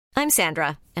I'm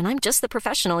Sandra, and I'm just the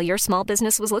professional your small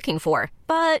business was looking for.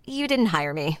 But you didn't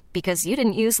hire me because you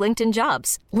didn't use LinkedIn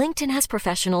Jobs. LinkedIn has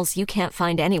professionals you can't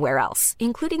find anywhere else,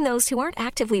 including those who aren't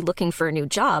actively looking for a new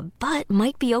job, but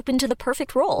might be open to the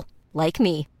perfect role, like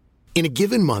me. In a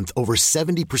given month, over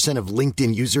 70% of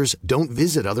LinkedIn users don't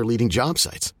visit other leading job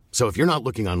sites. So if you're not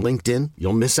looking on LinkedIn,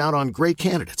 you'll miss out on great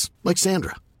candidates like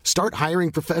Sandra. Start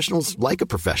hiring professionals like a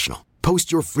professional.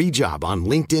 Post your free job on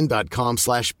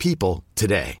linkedin.com/people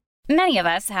today. Many of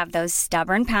us have those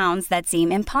stubborn pounds that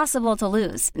seem impossible to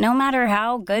lose, no matter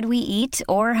how good we eat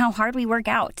or how hard we work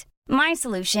out. My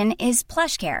solution is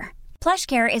PlushCare.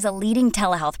 PlushCare is a leading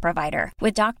telehealth provider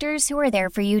with doctors who are there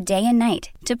for you day and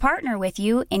night to partner with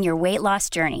you in your weight loss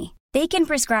journey. They can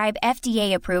prescribe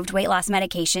FDA-approved weight loss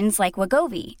medications like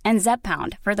Wegovy and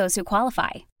Zepbound for those who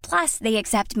qualify. Plus, they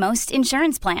accept most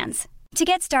insurance plans. To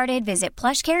get started, visit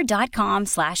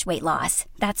plushcare.com/weightloss.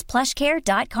 That's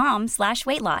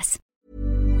plushcare.com/weightloss.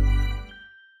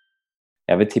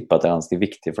 Jeg vil tippe at det ganske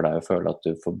viktig for deg å føle at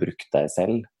du får brukt deg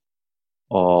selv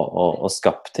og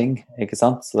skapt ting, ikke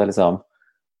sant? Så det liksom,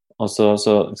 og så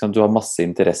liksom, du har masse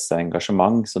interesse og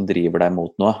engasjement som driver deg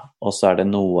mot noe, og så det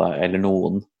noe eller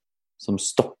noen som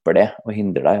stopper det og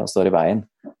hindrer deg og står i veien.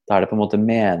 Da det på en måte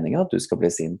meningen at du skal bli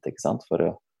sint, ikke sant? For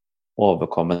å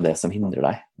overkomme det som hindrer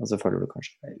deg. Og så føler du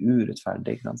kanskje det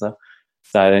urettferdig, ikke sant?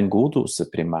 Så det en god dose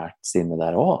primært sinne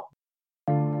der også.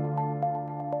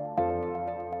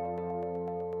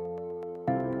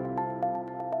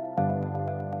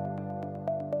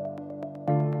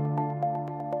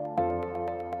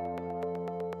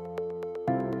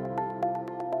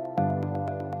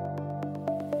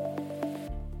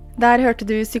 Der hørte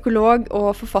du psykolog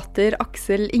og forfatter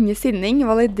Aksel Inge Sinning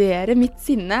validere mitt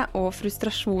sinne og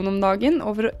frustrasjon om dagen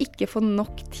over å ikke få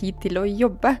nok tid til å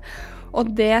jobbe,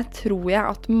 og det tror jeg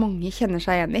at mange kjenner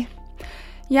seg igjen i.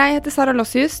 Jeg heter Sara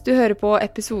Lossius, du hører på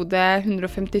episode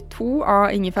 152 av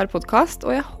Ingefær podcast,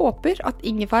 og jeg håper at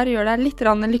Ingefær gjør deg litt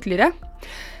lykkeligere.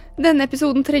 Denne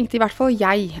episoden trengte i hvert fall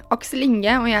jeg. Aksel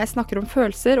Inge og jeg snakker om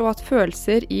følelser, og at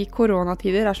følelser i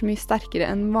koronatider så mye sterkere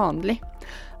enn vanlig.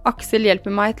 Aksel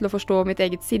hjelper meg til å forstå mitt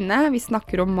eget sinne. Vi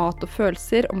snakker om mat og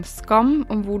følelser, om skam,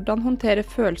 om hvordan håndtere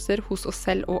følelser hos oss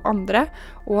selv og andre,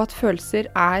 og at følelser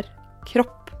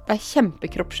kropp. Det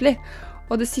kjempekroppslig,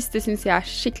 og det siste synes jeg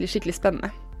skikkelig spennende.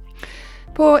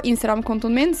 På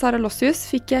Instagram-kontoen min, Sara Lossius,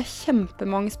 fikk jeg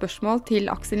kjempemange spørsmål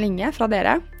til Aksel Inge fra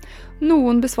dere.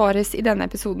 Noen besvares i denne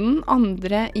episoden,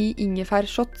 andre i Ingefær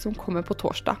Shot som kommer på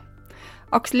torsdag.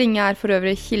 Aksel Inge for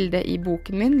øvrig kilde i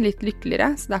boken min, Litt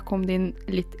lykkeligere, så der kom det inn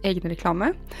litt egen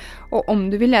reklame. Og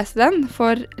om du vil lese den,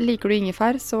 for liker du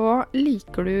ingefær, så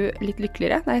liker du Litt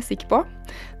lykkeligere, det jeg sikker på.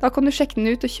 Da kan du sjekke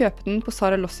den ut og kjøpe den på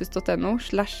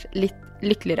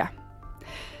saralossius.no/littlykkeligere.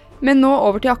 Men nå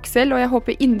over til Aksel, og jeg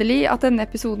håper inderlig at denne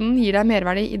episoden gir deg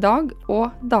merverdi i dag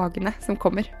og dagene som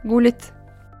kommer. God lytt!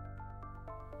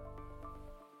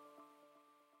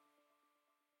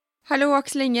 Hallo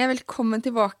Aksel Inge, velkommen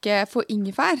tilbake på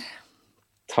Ingefær.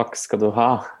 Takk skal du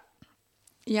ha.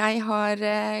 Jeg har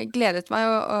gledet meg,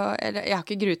 eller jeg har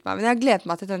ikke gruet meg, men jeg har gledet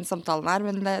meg til denne samtalen her,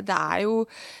 men det jo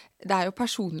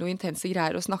personlige og intense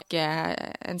greier å snakke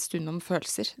en stund om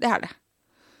følelser, det det.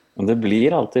 Og det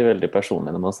blir alltid veldig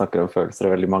personlig når man snakker om følelser,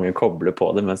 og veldig mange kobler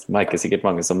på det, men det merker sikkert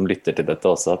mange som lytter til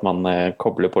dette også, at man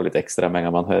kobler på litt ekstra med en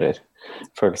gang man hører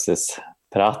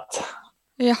følelsesprat.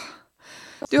 Ja.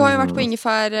 Du har jo vært på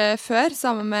Ingefær før,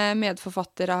 sammen med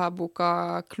medforfatter av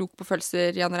boka Klok på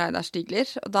følelser, Jan Reidar Stigler.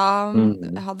 Og da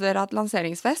hadde dere hatt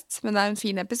lanseringsfest, men det en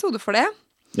fin episode for det.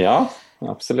 Ja,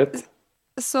 absolutt.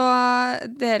 Så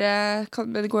det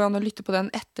går jo an å lytte på den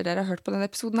etter dere har hørt på denne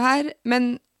episoden her.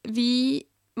 Men vi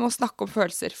må snakke om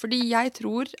følelser, fordi jeg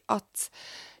tror at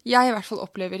jeg i hvert fall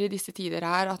opplever i disse tider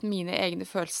her at mine egne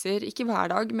følelser, ikke hver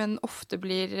dag, men ofte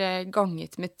blir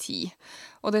ganget med 10.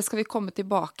 Og det skal vi komme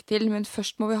tilbake til, men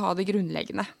først må vi ha det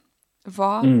grunnleggende.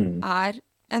 Hva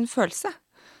en følelse?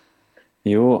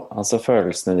 Jo, altså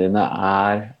følelsene dine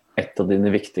et av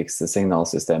dine viktigste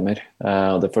signalsystemer,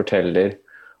 og det forteller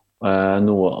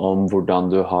noe om hvordan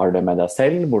du har det med deg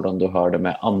selv, hvordan du har det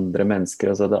med andre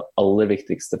mennesker, altså det aller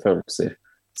viktigste følelser.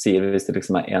 Sier hvis det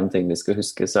liksom en ting vi skal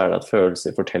huske, så det at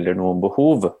følelser forteller noe om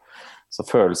behov. Så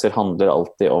følelser handler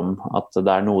alltid om at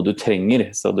det noe du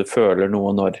trenger, så du føler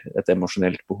noe når et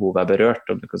emosjonelt behov berørt,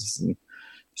 og du kan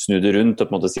snu det rundt og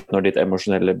på en måte si at når ditt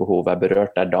emosjonelle behov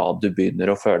berørt, det da du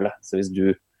begynner å føle. Så hvis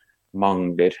du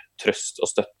mangler trøst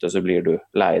og støtte, så blir du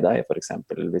lei deg, for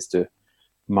eksempel. Hvis du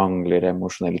mangler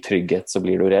emosjonell trygghet, så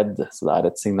blir du redd. Så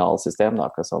det et signalsystem, da,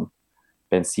 akkurat som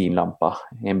bensinlampa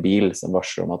i en bil som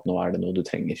varsler om at nå det noe du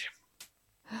trenger.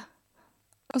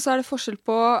 Og så det forskjell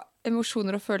på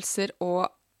emosjoner og følelser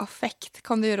og affekt.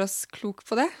 Kan du gjøre oss klok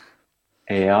på det?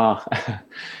 Ja,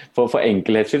 for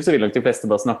enkelhets skyld så vil nok de fleste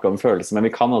bare snakke om følelser, men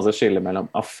vi kan altså skille mellom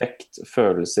affekt,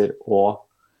 følelser og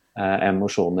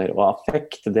emosjoner. Og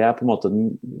affekt, det på en måte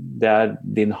det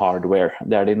din hardware,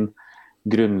 det din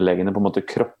grunnleggende på en måte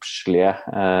kroppslige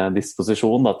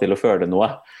disposisjon da, til å føle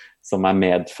noe som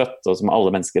medfødt, og som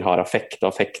alle mennesker har affekt,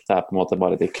 og affekt på en måte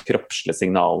bare de kroppslige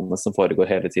signalene som foregår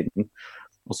hele tiden.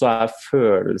 Og så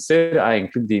følelser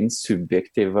egentlig din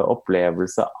subjektive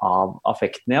opplevelse av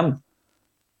affekten igjen.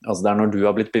 Altså det når du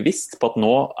har blitt bevisst på at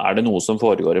nå det noe som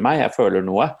foregår i meg, jeg føler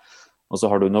noe, og så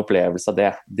har du en opplevelse av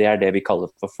det. Det det vi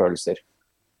kaller for følelser.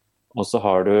 Og så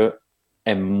har du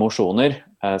emosjoner,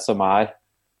 som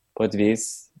på et vis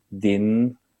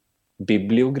din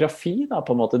bibliografi, da,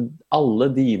 på en måte alle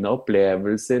dine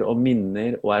opplevelser og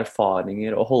minner og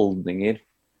erfaringer og holdninger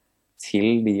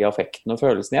til de affektene og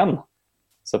følelsene igjen.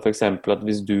 Så for eksempel at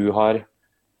hvis du har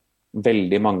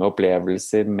veldig mange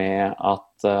opplevelser med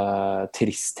at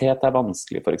tristhet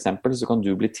vanskelig for eksempel, så kan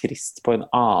du bli trist på en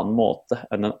annen måte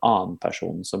enn en annen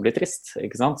person som blir trist,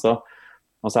 ikke sant? Så,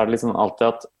 og så det liksom alltid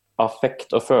at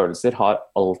affekt og følelser har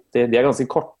alltid, de ganske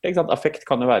korte, ikke sant? Affekt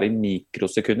kan jo være i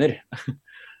mikrosekunder,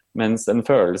 mens en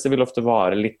følelse vil ofte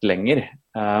vare litt lenger.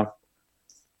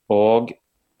 Og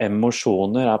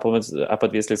emosjoner på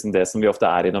et vis liksom det som vi ofte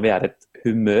i når vi et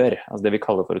humør, altså det vi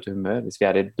kaller for et humør. Hvis vi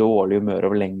i et dårlig humør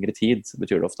over lengre tid, så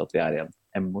betyr det ofte at vi i en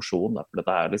emosjon. Da. For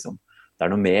dette liksom,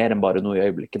 det noe mer enn bare noe i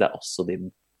øyeblikket. Det også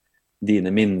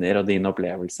dine minner og dine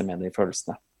opplevelser med de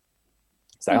følelsene.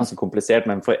 Så det ganske komplisert,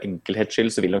 men for enkelhets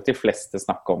skyld så vil nok de fleste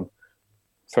snakke om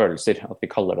følelser, at vi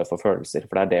kaller det for følelser,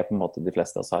 for det på en måte de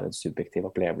fleste av oss har en subjektiv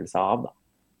opplevelse av. Da.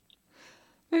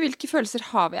 Men hvilke følelser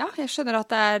har vi? Ja? Jeg skjønner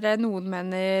at det noen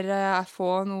mener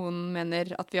få, noen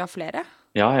mener at vi har flere.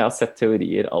 Ja, jeg har sett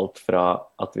teorier alt fra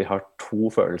at vi har 2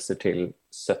 følelser til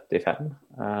 75.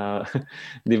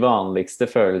 De vanligste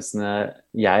følelsene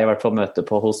jeg i hvert fall møter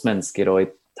på hos mennesker og i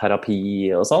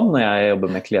terapi og sånn, når jeg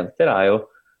jobber med klienter, jo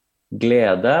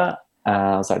glede,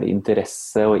 så det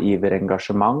interesse og iver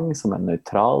engasjement som en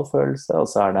nøytral følelse, og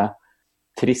så det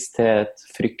tristhet,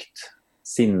 frykt,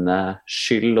 sinne,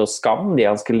 skyld og skam. De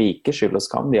ganske like, skyld og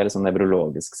skam. De liksom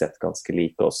nevrologisk sett ganske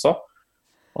like også.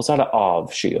 Og så det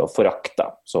avsky og forakt, da.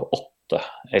 Så 8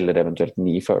 eller eventuelt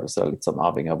 9 følelser, litt sånn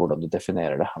avhengig av hvordan du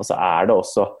definerer det. Og så det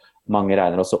også, mange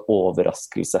regner også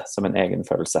overraskelse som en egen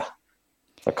følelse.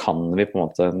 Da kan vi på en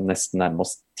måte nesten nærme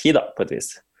oss 10 da, på et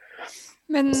vis.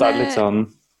 Men, og så det litt sånn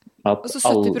at og så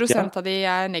 70% av de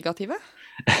negative?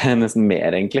 Nesten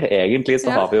mer egentlig. Egentlig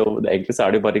så har vi jo, egentlig så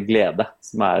det jo bare glede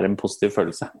som en positiv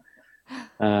følelse.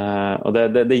 Og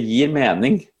det gir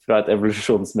mening fra et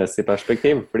evolusjonsmessig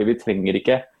perspektiv, fordi vi trenger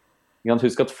ikke, vi kan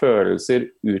huske at følelser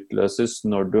utløses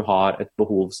når du har et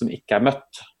behov som ikke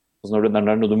møtt, altså når det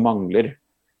noe du mangler,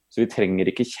 så vi trenger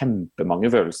ikke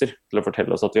kjempemange følelser til å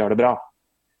fortelle oss at vi har det bra.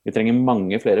 Vi trenger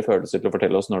mange flere følelser til å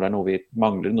fortelle oss når det noe vi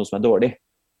mangler, noe som dårlig.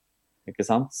 Ikke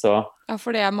sant? Så, ja,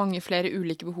 for det mange flere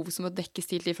ulike behov som må dekkes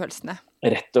til de følelsene.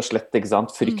 Rett og slett, ikke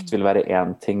sant? Frykt vil være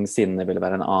en ting, sinne vil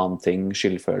være en annen ting,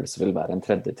 skyldfølelse vil være en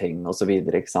tredje ting, og så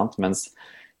videre, ikke sant? Mens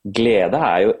glede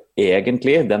jo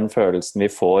egentlig den følelsen vi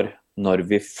får når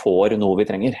vi får noe vi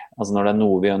trenger. Altså når det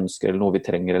noe vi ønsker, eller noe vi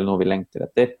trenger, eller noe vi lengter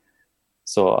etter.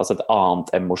 Så altså et annet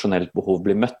emosjonelt behov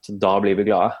blir møtt, da blir vi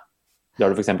glade. Det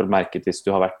har du for eksempel merket hvis du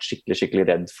har vært skikkelig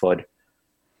redd for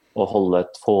å holde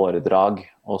et foredrag,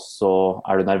 og så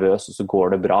du nervøs, og så går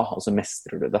det bra, og så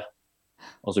mestrer du det.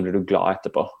 Og så blir du glad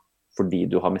etterpå, fordi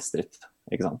du har mestret,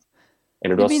 ikke sant?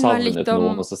 Eller du har savnet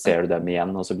noen, og så ser du dem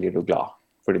igjen, og så blir du glad,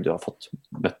 fordi du har fått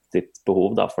møtt ditt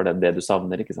behov da, for det du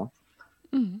savner, ikke sant?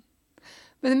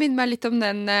 Men det minner meg litt om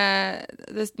den,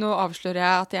 nå avslører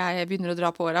jeg at jeg begynner å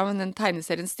dra på året, men den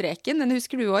tegneserien Streken, den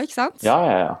husker du også, ikke sant?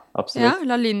 Ja, absolutt. Ja,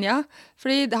 La Linja.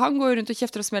 Fordi han går rundt og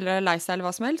kjefter og smeller lei seg eller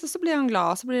hva som helst, og så blir han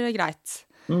glad, og så blir det greit.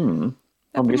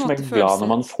 Man blir som glad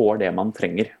når man får det man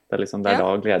trenger. Det liksom, det da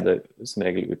glede som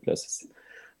regel utløses.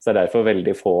 Så det derfor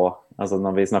veldig få, altså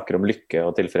når vi snakker om lykke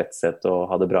og tilfredshet og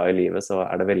ha det bra i livet, så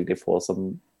det veldig få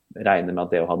som regner med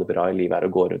at det å ha det bra i livet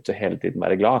å gå rundt og hele tiden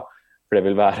være glad. For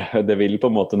det vil på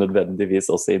en måte nødvendigvis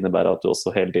også innebære at du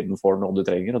også hele tiden får noe du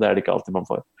trenger, og det det ikke alltid man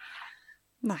får.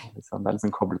 Nei. Det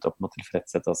liksom koblet opp mot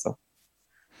tilfredshet også.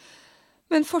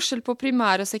 Men forskjell på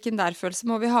primær- og sekundærfølelse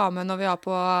må vi ha med når vi har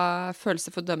på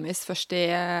følelse for dummies først i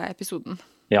episoden.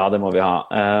 Ja, det må vi ha.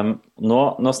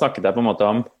 Nå snakket jeg på en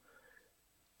måte om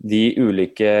de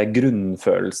ulike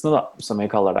grunnfølelsene, da, som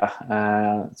vi kaller det.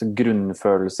 Så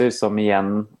grunnfølelser som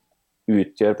igjen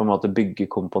utgjør på en måte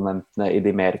byggekomponentene i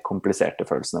de mer kompliserte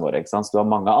følelsene våre, ikke sant? Så du har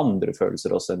mange andre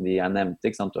følelser også enn de jeg nevnte,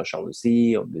 ikke sant? Du har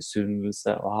sjalusi og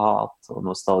misunnelse og hat og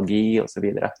nostalgi og så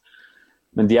videre.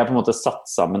 Men de på en måte satt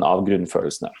sammen av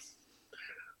grunnfølelsene.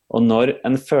 Og når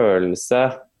en følelse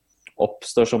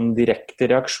oppstår som direkte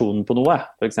reaksjon på noe,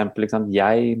 for eksempel, ikke sant?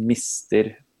 Jeg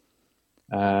mister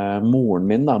moren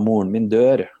min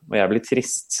dør, og jeg blir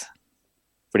trist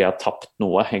fordi jeg har tapt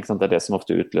noe, ikke sant? Det det som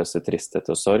ofte utløser tristhet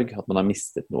og sorg, at man har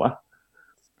mistet noe.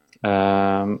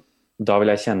 Da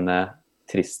vil jeg kjenne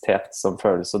tristhet som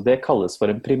følelse, og det kalles for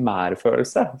en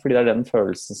primærfølelse, fordi det den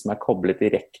følelsen som koblet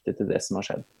direkte til det som har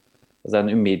skjedd. Altså det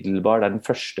en umiddelbar, det den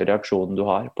første reaksjonen du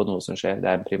har på noe som skjer,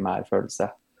 det en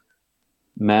primærfølelse.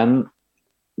 Men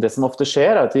det som ofte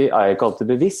skjer at vi ikke alltid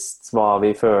bevisst hva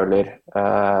vi føler.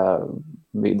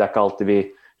 Det ikke alltid vi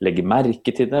legger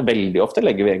merke til det. Veldig ofte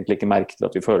legger vi egentlig ikke merke til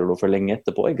at vi føler noe for lenge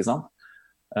etterpå, ikke sant?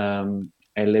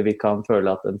 Eller vi kan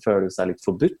føle at en følelse litt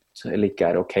forbudt, eller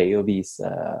ikke ok å vise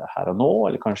her og nå,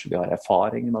 eller kanskje vi har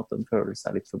erfaring med at en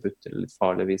følelse litt forbudt eller litt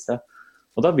farlig å vise.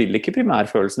 Og da vil ikke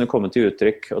primærfølelsene komme til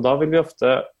uttrykk, og da vil vi ofte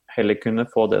heller kunne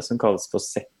få det som kalles for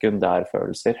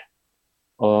sekundærfølelser.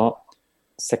 Og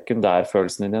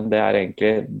sekundærfølelsene dine, det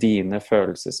egentlig dine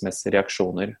følelsesmessige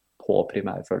reaksjoner på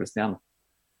primærfølelsen igjen.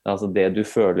 Det altså det du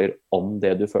føler om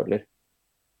det du føler.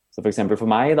 Så for eksempel for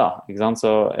meg da, ikke sant?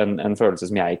 Så en følelse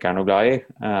som jeg ikke noe glad i,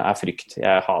 frykt.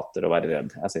 Jeg hater å være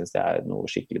redd. Jeg synes det noe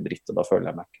skikkelig dritt, og da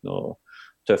føler jeg meg ikke noe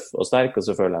tøff og sterk, og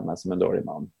så føler jeg meg som en dårlig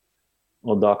mann.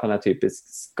 Og da kan jeg typisk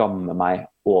skamme meg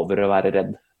over å være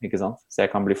redd, ikke sant? Så jeg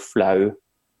kan bli flau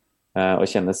og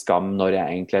kjenne skam når jeg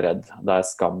egentlig redd. Da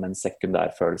skam en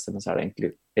sekundærfølelse, men så det egentlig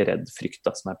redd frykt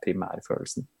da, som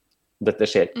primærfølelsen. Dette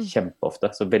skjer kjempeofte,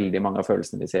 så veldig mange av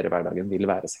følelsene vi ser i hverdagen vil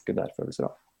være sekundærfølelser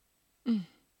da.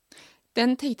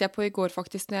 Den tenkte jeg på i går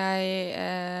faktisk, når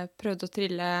jeg prøvde å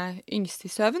trille yngst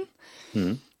i søvn.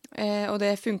 Og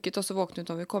det funket også våkne ut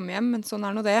når vi kom hjem, men sånn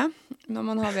nå det, når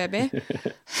man har baby.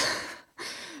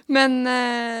 Men,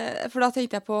 for da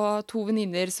tenkte jeg på 2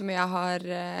 venninner som jeg har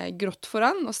grått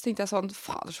foran, og så tenkte jeg sånn,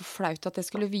 fader så flaut at jeg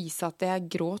skulle vise at jeg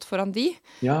gråt foran de.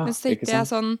 Ja, men så tenkte jeg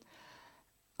sånn,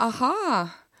 aha,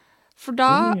 for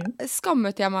da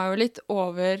skammet jeg meg jo litt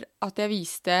over at jeg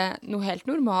viste noe helt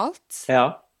normalt.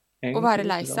 Ja. Å være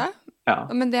lei seg. Ja.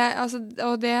 Men det, altså,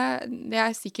 og det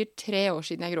sikkert 3 år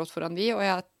siden jeg gråt foran de, og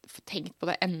jeg har tenkt på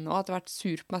det ennå, at jeg har vært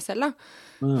sur på meg selv da.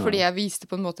 Fordi jeg viste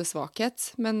på en måte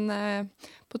svakhet. Men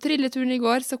på trilleturen i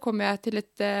går så kom jeg til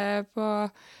litt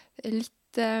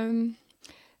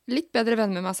bedre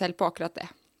venn med meg selv på akkurat det.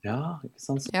 Ja, ikke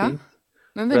sant, så fint. Ja.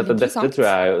 Men veldig interessant.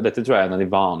 Dette tror jeg en av de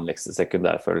vanligste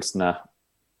sekundærfølelsene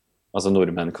altså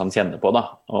nordmenn kan kjenne på da,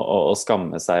 og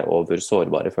skamme seg over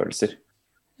sårbare følelser.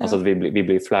 Altså at vi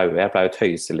blir flaue. Jeg pleier å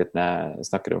tøyse litt når jeg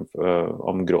snakker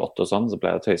om gråt og sånn, så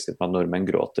pleier jeg å tøyse litt med at nordmenn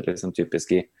gråter liksom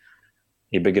typisk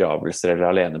i begravelser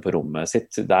eller alene på rommet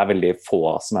sitt. Det veldig få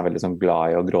som veldig sånn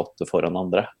glad i å gråte foran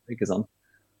andre, ikke sant?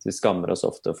 Så vi skammer oss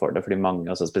ofte for det, fordi mange,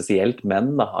 altså spesielt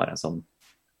menn da, har en sånn,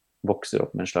 vokser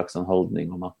opp med en slags sånn holdning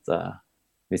om at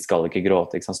vi skal ikke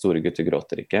gråte, ikke sant? Store gutter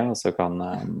gråter ikke, og så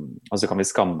kan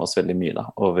vi skamme oss veldig mye da,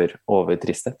 over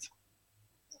tristhet.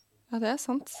 Ja, det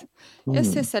sant. Jeg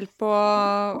ser selv på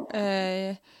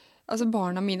altså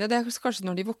barna mine, det kanskje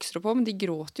når de vokser opp, men de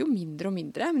gråter jo mindre og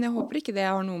mindre, men jeg håper ikke det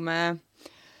har noe med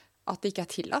at det ikke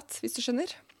tillatt, hvis du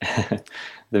skjønner.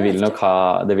 Det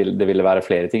vil være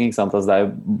flere ting, ikke sant?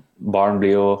 Altså barn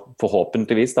blir jo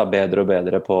forhåpentligvis da, bedre og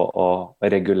bedre på å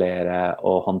regulere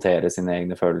og håndtere sine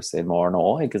egne følelser i morgen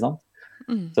også, ikke sant?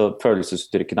 Så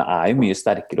følelsesuttrykkene jo mye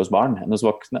sterkere hos barn enn hos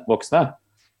voksne.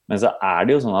 Men så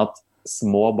det jo sånn at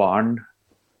små barn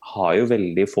har jo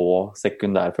veldig få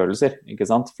sekundærfølelser, ikke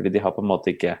sant? Fordi de har på en måte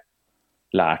ikke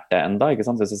lært det enda, ikke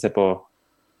sant? Hvis du ser på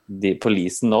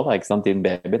Lisen nå, da, ikke sant? Din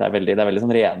baby, det veldig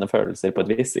sånn rene følelser på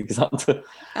et vis, ikke sant?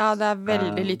 Ja, det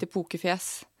veldig lite pokerfjes.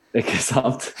 Ikke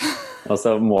sant? Og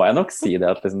så må jeg nok si det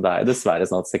at liksom, det dessverre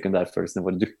sånn at sekundærfølelsene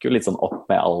våre dukker jo litt sånn opp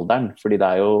med alderen, fordi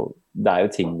det er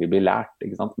jo ting vi blir lært,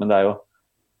 ikke sant? Men det jo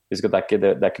husk at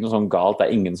det ikke noe sånn galt,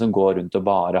 det ingen som går rundt og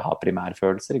bare har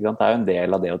primærfølelser, ikke sant? Det jo en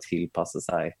del av det å tilpasse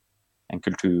seg en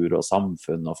kultur og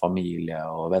samfunn og familie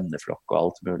og venneflokk og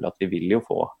alt mulig, at vi vil jo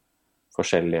få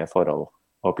forskjellige forhold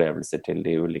og opplevelser til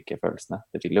de ulike følelsene.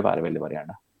 Det vil jo være veldig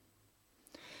varierende.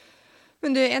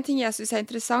 Men du, en ting jeg synes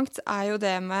interessant jo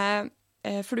det med,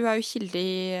 for du jo kilde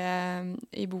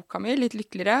i boka mi, Litt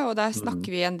lykkeligere, og der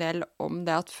snakker vi en del om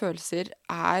det at følelser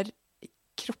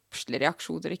kroppslige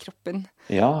reaksjoner i kroppen.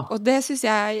 Ja. Og det synes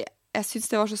jeg synes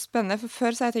det var så spennende, for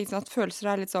før så har jeg tenkt sånn at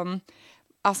følelser litt sånn,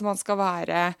 Altså man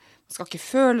skal ikke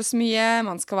føle så mye,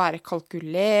 man skal være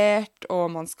kalkulert, og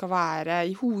man skal være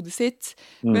i hodet sitt.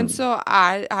 Men så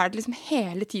er det liksom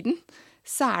hele tiden,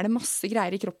 så er det masse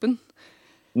greier i kroppen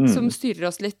som styrer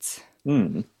oss litt.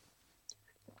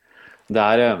 Det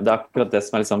er akkurat det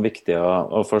som er liksom viktig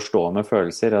å forstå med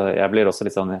følelser. Jeg blir også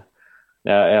litt sånn,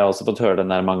 jeg har også fått høre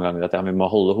den der mange ganger, at vi må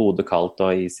holde hodet kaldt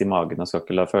og is i magen, og skal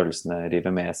ikke la følelsene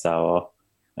rive med seg, og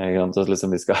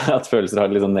liksom at følelser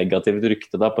har litt sånn negativt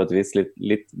rykte da, på et vis,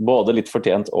 både litt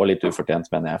fortjent og litt ufortjent,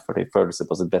 mener jeg, fordi følelser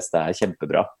på sitt beste er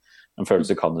kjempebra. Men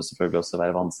følelser kan jo selvfølgelig også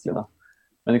være vanskelig da.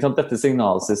 Men dette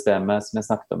signalsystemet som jeg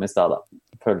snakket om i sted da,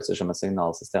 følelser som et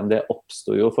signalsystem, det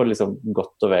oppstod jo for liksom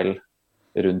godt og vel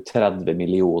rundt 30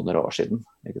 millioner år siden,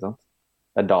 ikke sant?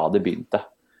 Det er da det begynte.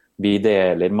 Vi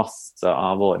deler masse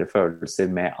av våre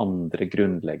følelser med andre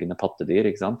grunnleggende pattedyr,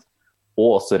 ikke sant?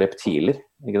 Og også reptiler,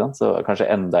 ikke sant? Så kanskje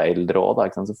enda eldre også da,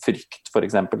 ikke sant? Så frykt for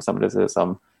eksempel,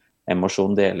 som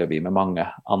emosjon deler vi med mange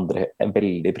andre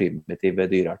veldig primitive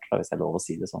dyrarter, hvis jeg lov å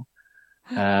si det sånn.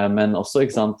 Men også,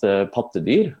 ikke sant,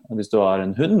 pattedyr. Hvis du har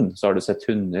en hund, så har du sett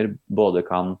hunder både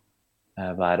kan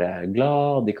være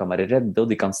glad, de kan være redde, og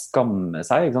de kan skamme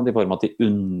seg, ikke sant? I form av at de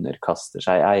underkaster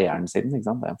seg eieren sin, ikke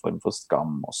sant? Det er en form for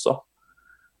skam også.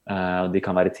 De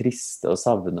kan være triste og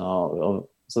savne,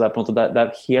 så det er på en måte, det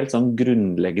er helt sånn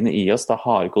grunnleggende i oss, det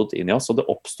har gått inn i oss, og det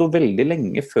oppstod veldig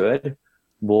lenge før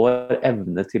vår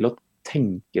evne til å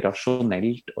tenke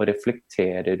rasjonelt og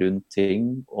reflektere rundt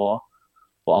ting og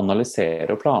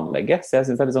analysere og planlegge. Så jeg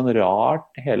synes det er litt sånn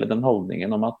rart hele den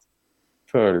holdningen om at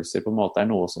følelser på en måte er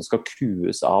noe som skal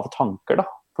krues av tanker da,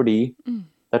 fordi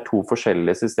det er to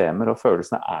forskjellige systemer og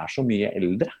følelsene er så mye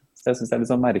eldre. Så jeg synes det er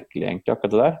litt sånn merkelig egentlig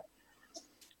akkurat det der.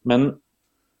 Men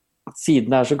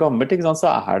siden det er så gammelt, ikke sant,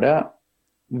 så er det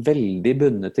veldig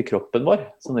bundet til kroppen vår,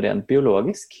 sånn rent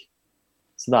biologisk.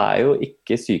 Så det er jo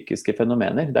ikke psykiske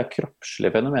fenomener, det er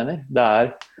kroppslige fenomener. Det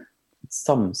er et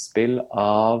samspill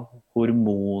av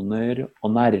hormoner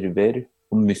og nerver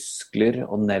og muskler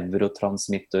og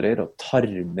nevrotransmittorer og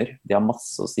tarmer. De har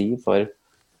masse å si for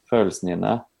følelsene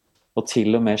dine. Og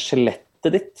til og med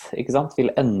skjelettet ditt, ikke sant,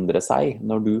 vil endre seg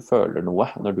når du føler noe.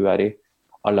 Når du er i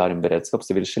alarmberedskap,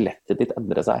 så vil skjelettet ditt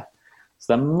endre seg.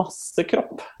 Så det er masse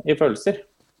kropp i følelser.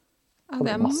 Ja,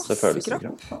 det er masse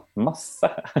kropp.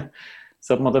 Masse.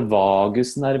 Så på en måte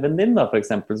vagusnerven din da, for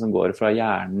eksempel, som går fra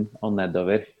hjernen og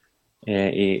nedover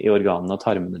i organene og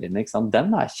tarmene dine, ikke sant?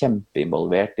 Den er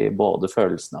kjempeinvolvert i både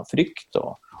følelsen av frykt,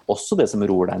 og også det som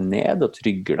roer deg ned og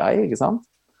trygger deg, ikke sant?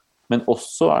 Men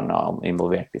også er den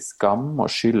involvert i skam og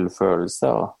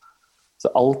skyldfølelse,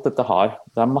 så alt dette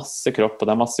det er masse kropp, og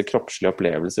det er masse kroppslige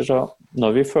opplevelser, så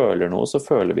når vi føler noe, så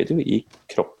føler vi det jo i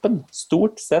kroppen,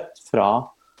 stort sett fra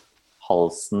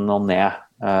halsen og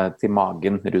ned til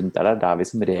magen rundt der vi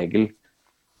som regel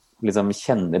liksom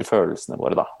kjenner følelsene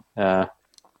våre da.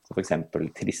 Så for eksempel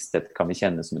tristhet kan vi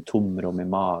kjenne som et tomrom i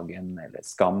magen, eller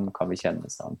skam kan vi kjenne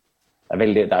som.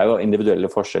 Det er jo individuelle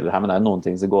forskjeller her, men det er noen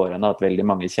ting som går igjen, at veldig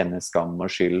mange kjenner skam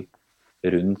og skyld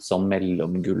rundt sånn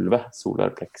mellomgulvet,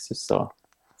 solar plexus, og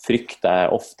frykt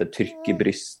er ofte trykk i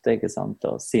brystet, ikke sant?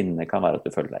 Og sinne kan være at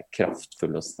du føler deg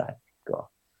kraftfull og sterk,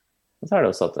 og så er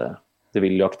det også at det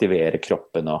vil jo aktivere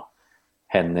kroppen og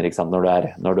hender, ikke sant?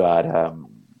 Når du er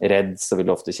redd, så vil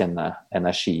du ofte kjenne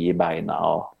energi i beina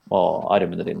og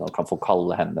armene dine, og kan få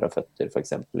kalde hender og føtter, for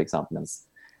eksempel, ikke sant? Mens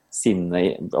sinne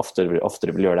oftere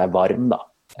vil gjøre deg varm da,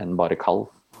 enn bare kald.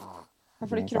 Ja,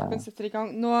 fordi kroppen setter i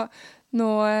gang. Nå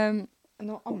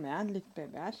ammer jeg en liten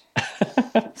baby her.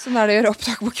 Sånn er det å gjøre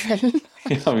opptak på kvelden.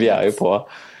 Ja, vi er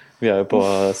jo på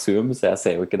Zoom, så jeg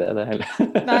ser jo ikke det heller.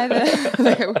 Nei, det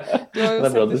er jo, du har jo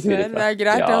sett det før. Det er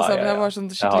greit, altså, men det var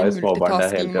sånn skikkelig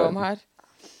multitasking om her.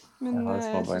 Men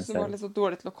jeg synes det var litt så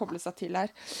dårlig til å koble seg til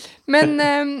her. Men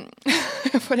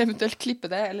jeg får eventuelt klippe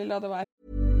det, eller la det være.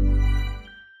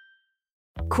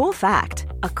 Cool fact,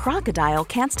 a crocodile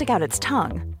can't stick out its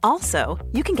tongue. Also,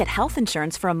 you can get health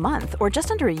insurance for a month or just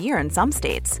under a year in some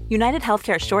states. United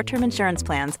Healthcare short-term insurance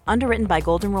plans, underwritten by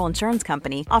Golden Rule Insurance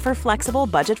Company, offer flexible,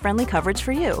 budget-friendly coverage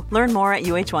for you. Learn more at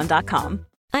uh1.com.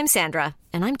 I'm Sandra,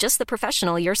 and I'm just the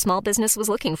professional your small business was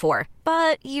looking for.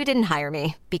 But you didn't hire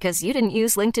me because you didn't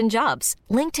use LinkedIn Jobs.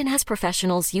 LinkedIn has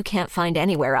professionals you can't find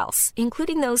anywhere else,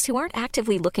 including those who aren't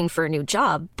actively looking for a new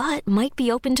job, but might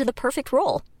be open to the perfect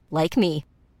role, like me.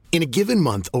 In a given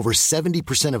month, over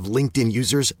 70% of LinkedIn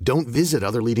users don't visit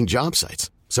other leading job sites.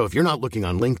 So if you're not looking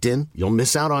on LinkedIn, you'll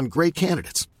miss out on great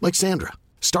candidates like Sandra.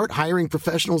 Start hiring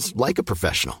professionals like a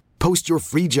professional. Post your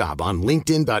free job on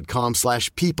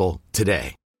linkedin.com/people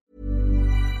today.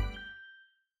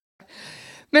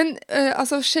 Men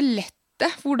altså, skjelettet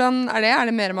Hvordan det?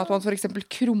 Det mer med at man for eksempel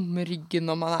krummer ryggen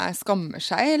når man skammer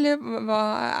seg, eller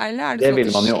det Det sånn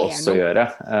vil man jo skjer også noe? gjøre.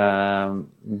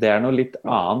 Det noe litt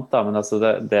annet, da, men altså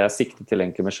det jeg sikter til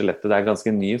egentlig med skjelettet, det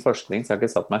ganske ny forskning, så jeg har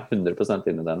ikke satt meg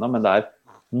 100% inn i det ennå, men det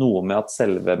noe med at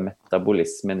selve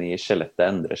metabolismen i skjelettet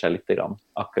endrer seg litt grann,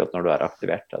 akkurat når du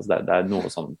aktivert. Altså det noe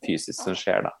sånn fysisk som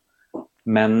skjer da.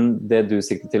 Men det du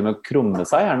sikter til med å krumme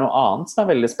seg noe annet som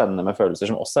veldig spennende med følelser,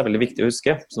 som også veldig viktig å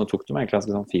huske. Så nå tok du meg egentlig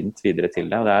ganske sånn fint videre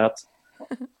til det, og det at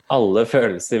alle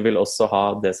følelser vil også ha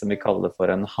det som vi kaller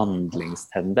for en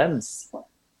handlingstendens.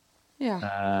 Ja.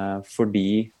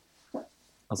 Fordi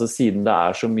altså, siden det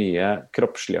så mye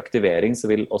kroppslig aktivering, så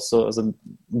vil også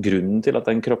grunnen til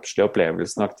at den kroppslige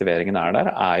opplevelsen og aktiveringen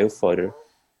der, jo for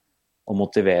å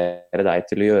motivere deg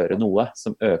til å gjøre noe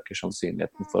som øker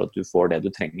sannsynligheten for at du får det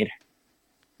du trenger.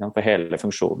 For hele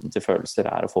funksjonen til følelser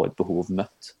å få et behov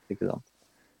møtt, ikke sant?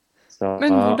 Så,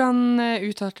 Men hvordan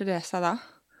utarter det seg da?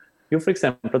 Jo, for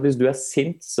eksempel at hvis du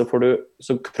sint, så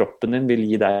kroppen din vil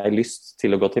gi deg lyst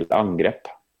til å gå til angrep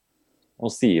og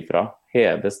si ifra,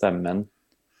 heve stemmen,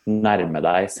 nærme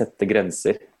deg, sette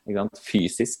grenser, ikke sant?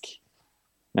 Fysisk.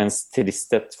 Mens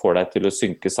tristhet får deg til å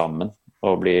synke sammen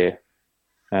og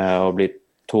bli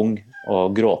tung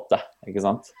og gråte, ikke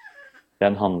sant? Det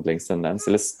en handlingstendens,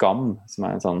 eller skam, som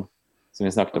en sånn, som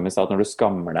vi snakket om i stad, at når du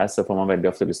skammer deg, så får man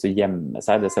veldig ofte lyst til å gjemme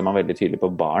seg. Det ser man veldig tydelig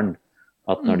på barn,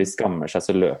 at når de skammer seg,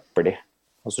 så løper de,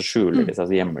 og så skjuler de seg,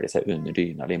 så gjemmer de seg under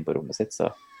dyna eller inn på rommet sitt.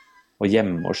 Så å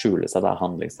gjemme og skjule seg, det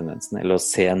handlingstendensen, eller å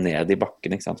se ned i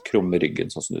bakken, ikke sant? Krumme ryggen,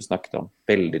 sånn som du snakket om.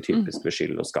 Veldig typisk ved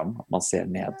skyld og skam, at man ser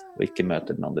ned og ikke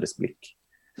møter den andres blikk.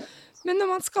 Men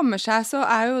når man skammer seg, så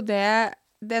jo det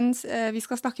vi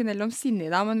skal snakke en del om sinne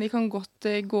i dag, men vi kan godt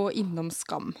gå innom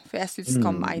skam, for jeg synes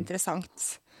skam interessant.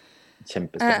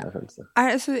 Kjempespennende følelse.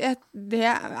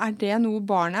 Det noe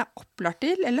barn opplært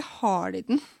til, eller har de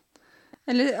den?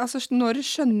 Eller altså, når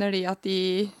skjønner de at de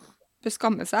bør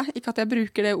skamme seg? Ikke at jeg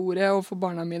bruker det ordet overfor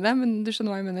barna mine, men du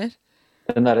skjønner hva jeg mener.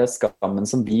 Den der skammen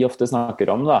som vi ofte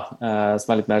snakker om, da,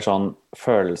 som litt mer sånn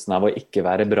følelsen av å ikke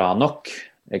være bra nok,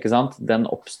 ikke sant? Den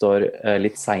oppstår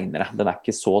litt senere. Den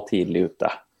ikke så tidlig ute.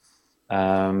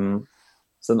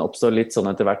 Så den oppstår litt sånn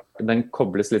etter hvert. Den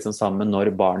kobles litt sånn sammen når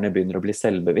barnet begynner å bli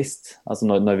selvbevisst. Altså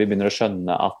når vi begynner å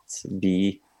skjønne at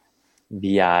vi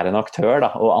en aktør,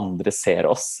 da, og andre ser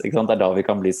oss. Ikke sant? Det da vi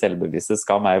kan bli selvbevisste.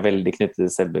 Skam jo veldig knyttet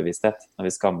til selvbevissthet. Når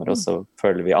vi skammer oss, så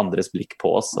føler vi andres blikk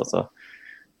på oss, og så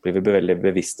blir vi veldig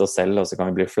bevisste oss selv, og så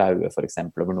kan vi bli flaue for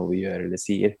eksempel over noe vi gjør eller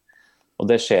sier. Og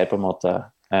det skjer på en måte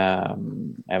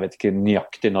jeg vet ikke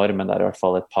nøyaktig når, men det i hvert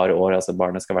fall et par år, altså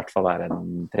barnet skal i hvert fall være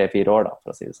 3-4 år da,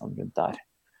 for å si det sånn rundt der.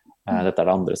 Dette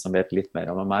det andre som vet litt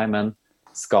mer om meg, men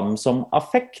skam som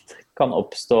affekt kan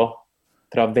oppstå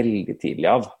fra veldig tidlig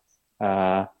av,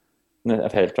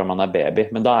 helt fra man baby,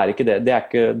 men da ikke det,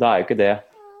 da ikke det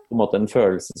på en måte en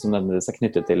følelse som nødvendigvis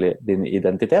knyttet til din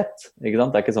identitet, ikke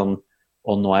sant? Det ikke sånn,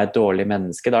 å nå jeg et dårlig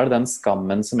menneske, da det den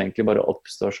skammen som egentlig bare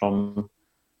oppstår som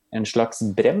en slags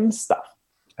brems da.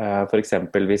 For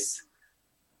eksempel hvis,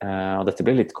 og dette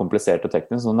blir litt komplisert og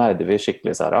teknisk, så nerder vi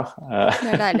skikkelig, Sara.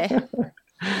 Det deilig.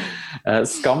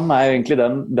 Skam jo egentlig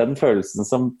den følelsen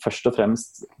som først og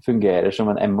fremst fungerer som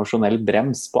en emosjonell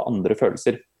brems på andre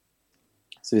følelser.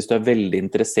 Så hvis du veldig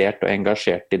interessert og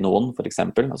engasjert i noen, for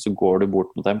eksempel, så går du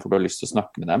bort mot dem for du har lyst til å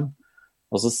snakke med dem,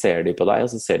 og så ser de på deg, og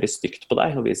så ser de stygt på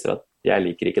deg og viser at jeg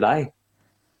liker ikke deg,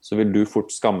 så vil du fort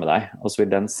skamme deg, og så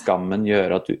vil den skammen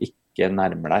gjøre at du ikke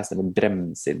nærmer deg, så det vil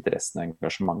bremse interessen og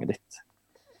engasjementet ditt.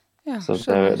 Ja, så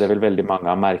det vil veldig mange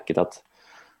ha merket at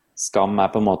skam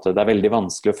på en måte, det veldig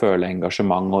vanskelig å føle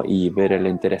engasjement og iver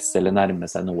eller interesse eller nærme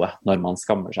seg noe når man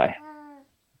skammer seg.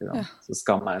 Ja. Så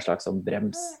skam en slags sånn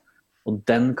brems. Og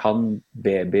den kan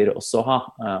babyer også ha,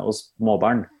 og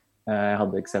småbarn. Jeg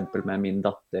hadde et eksempel med min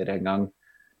datter en gang,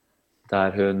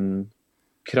 der hun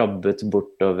krabbet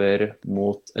bortover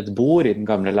mot et bord i den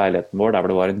gamle leiligheten vår,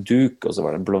 der det var en duk, og så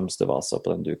var det en blomstervase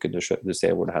på den duken. Du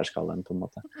ser hvor det her skal den, på en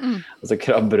måte. Og så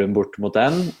krabber hun bort mot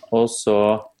den, og så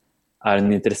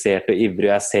hun interessert og ivrig,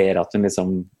 og jeg ser at hun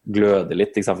liksom gløder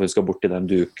litt, ikke sant? For hun skal bort til den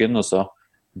duken, og så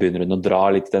begynner hun å dra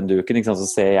litt i den duken, ikke sant? Så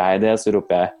ser jeg det, så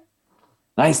roper jeg,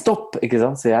 nei, stopp, ikke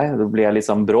sant, sier jeg. Da blir jeg litt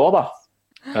sånn brå, da.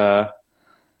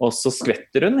 Og så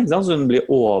skvetter hun, ikke sant? Så hun blir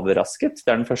overrasket.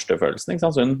 Det den første følelsen, ikke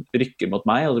sant? Så hun rykker mot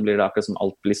meg, og så blir det akkurat som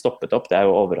alt blir stoppet opp. Det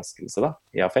jo overraskelse da,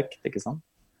 i affekt, ikke sant?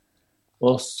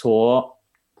 Og så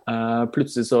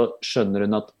plutselig så skjønner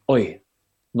hun at, oi,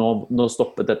 nå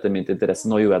stoppet dette min interesse,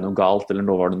 nå gjorde jeg noe galt, eller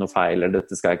nå var det noe feil, eller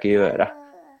dette skal jeg ikke gjøre.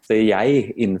 Så jeg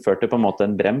innførte på en måte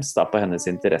en brems da, på hennes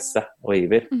interesse og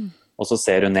iver, og så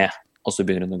ser hun ned, og så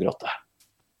begynner hun å gråte.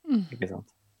 Ikke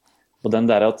sant? Og den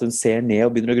der at hun ser ned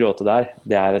og begynner å gråte der,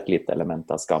 det et lite element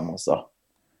av skam også.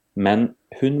 Men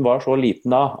hun var så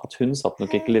liten da, at hun satt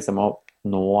nok ikke liksom og,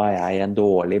 nå jeg en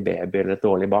dårlig baby eller et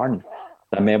dårlig barn.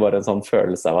 Det mer bare en sånn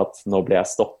følelse av at nå ble jeg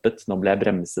stoppet, nå ble jeg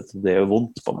bremset, og det gjør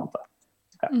vondt på en måte.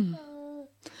 Ja.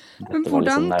 Dette var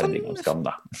liksom nerding om skam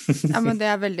da. Ja, men det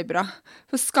veldig bra.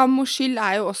 For skam og skyld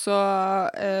jo også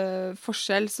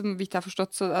forskjell, som vidt jeg har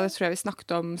forstått, så det tror jeg vi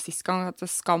snakket om sist gang, at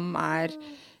skam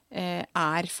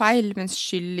feil, mens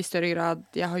skyld i større grad,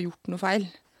 jeg har gjort noe feil.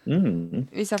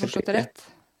 Hvis jeg har forstått det rett.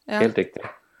 Ja. Helt riktig.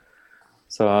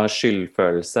 Så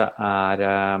skyldfølelse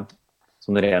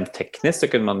sånn rent teknisk, så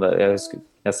kunne man,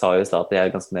 jeg sa jo i stad at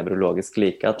jeg ganske nevrologisk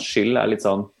like, at skyld litt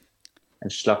sånn en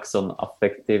slags sånn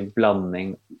affektiv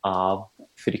blanding av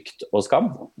frykt og skam.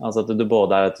 Altså at det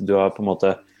både at du har på en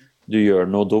måte, du gjør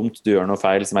noe dumt, du gjør noe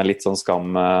feil som litt sånn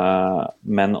skam,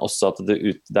 men også at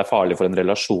det farlig for en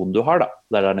relasjon du har da,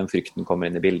 der den frykten kommer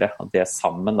inn i bildet, at det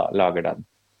sammen da lager den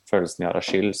følelsen vi har av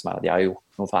skyld, som at jeg har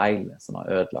gjort noe feil, som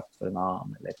har ødelagt for en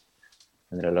annen, eller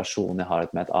en relasjon jeg har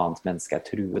med et annet menneske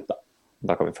truet da.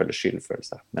 Da kan vi føle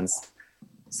skyldfølelse, mens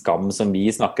skam som vi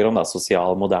snakker om, da,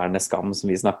 sosial, moderne skam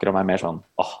som vi snakker om, mer sånn,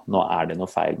 nå det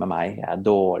noe feil med meg, jeg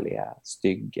dårlig, jeg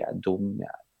stygg, jeg dum,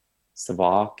 jeg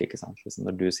svak, ikke sant? Liksom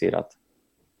når du sier at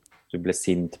du ble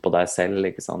sint på deg selv,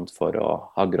 ikke sant, for å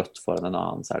ha grått foran en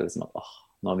annen, så det liksom at,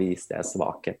 nå viste jeg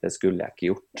svakhet, det skulle jeg ikke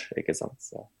gjort, ikke sant?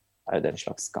 Så jo det en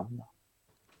slags skam, da.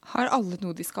 Har alle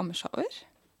noe de skammer seg over?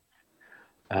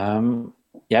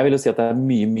 Jeg vil jo si at det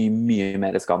mye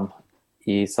mer skam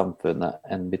i samfunnet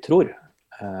enn vi tror.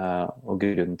 Og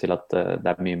grunnen til at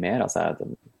det mye mer, altså at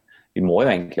vi må jo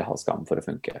egentlig ha skam for å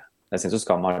funke. Jeg synes jo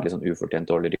skam har litt sånn ufortjent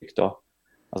dårlig rykte også.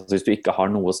 Altså hvis du ikke har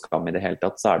noe skam i det hele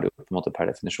tatt, så du jo på en måte per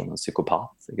definisjon en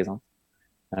psykopat, ikke sant?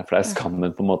 For det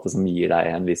skammen på en måte som gir deg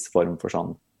en viss form for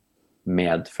sånn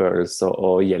medfølelse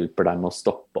og hjelper deg med å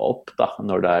stoppe opp da,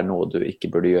 når det noe du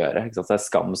ikke burde gjøre, ikke sant? Så det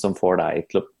skam som får deg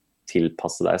til å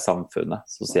tilpasse deg samfunnet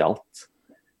sosialt.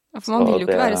 Ja, for man vil jo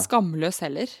ikke være skamløs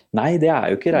heller. Nei, det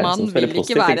jo ikke rett som veldig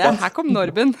positivt. Man vil ikke være, her kom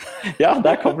Norben. Ja,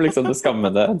 der kom liksom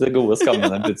det gode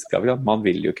skammende budskapet. Man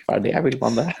vil jo ikke være det, vil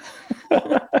man det?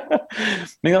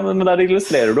 men der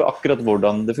illustrerer du akkurat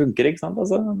hvordan det funker, ikke sant?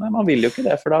 Altså, nei, man vil jo ikke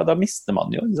det, for da mister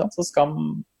man jo, ikke sant? Så skam,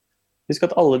 husk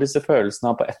at alle disse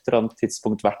følelsene har på et eller annet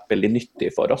tidspunkt vært veldig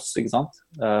nyttige for oss, ikke sant?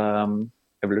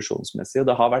 Evolusjonsmessig, og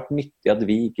det har vært nyttig at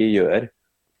vi ikke gjør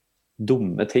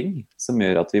dumme ting som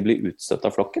gjør at vi blir utstøtt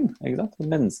av flokken, ikke sant?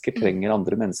 Mennesker trenger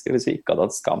andre mennesker. Hvis vi ikke hadde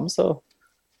hatt skam,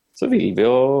 så vil vi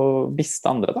jo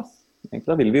miste andre da.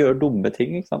 Da vil vi gjøre dumme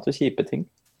ting, ikke sant? Og kjipe ting.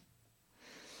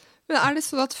 Men det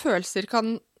sånn at følelser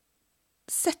kan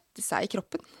sette seg i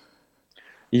kroppen?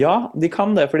 Ja, de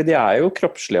kan det, fordi de jo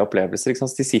kroppslige opplevelser, ikke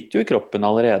sant? De sitter jo i kroppen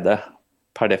allerede,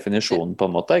 per definisjon på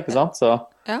en måte, ikke sant? Så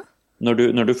ja.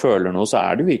 Når du føler noe, så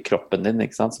det jo i kroppen din,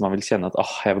 ikke sant? Så man vil kjenne at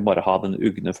jeg vil bare ha den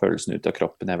ugne følelsen ut av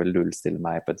kroppen, jeg vil nullstille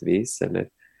meg på et vis, eller...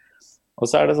 Og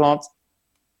så det sånn at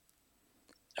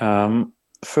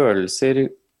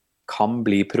følelser kan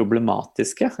bli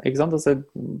problematiske, ikke sant? Altså,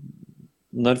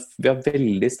 når vi har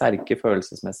veldig sterke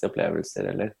følelsesmessige opplevelser,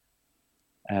 eller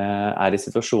i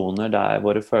situasjoner der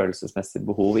våre følelsesmessige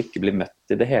behov ikke blir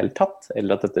møtt i det hele tatt,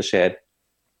 eller at dette skjer,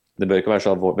 det bør ikke være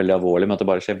så veldig alvorlig, men at det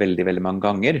bare skjer veldig, veldig mange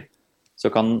ganger, så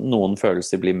kan noen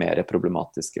følelser bli mer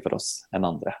problematiske for oss enn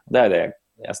andre. Det det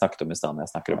jeg snakket om i stedet,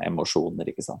 jeg snakker om emosjoner,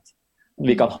 ikke sant?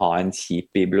 Vi kan ha en kjip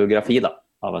bibliografi da,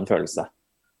 av en følelse,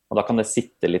 og da kan det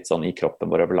sitte litt sånn i kroppen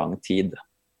vår over lang tid.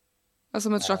 Altså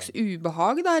som et slags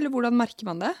ubehag da, eller hvordan merker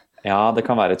man det? Ja, det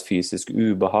kan være et fysisk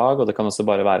ubehag, og det kan også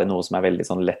bare være noe som veldig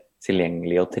sånn lett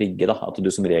tilgjengelig å trigge da, at du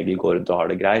som regel går rundt og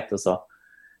har det greit, og så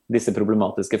disse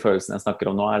problematiske følelsene jeg snakker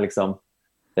om nå liksom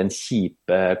den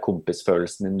kjipe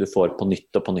kompisfølelsen din du får på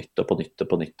nytt og på nytt og på nytt og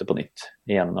på nytt og på nytt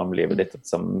gjennom livet ditt.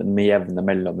 Som med jevne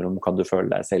mellomrom kan du føle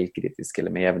deg selvkritisk,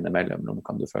 eller med jevne mellomrom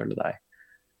kan du føle deg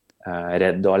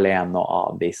redd og alene og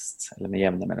avvist, eller med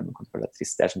jevne mellomrom kan du føle deg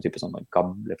trist. Det sånn type sånne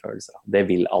gamle følelser. Det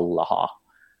vil alle ha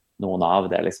noen av.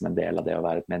 Det liksom en del av det å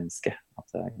være et menneske.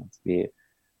 At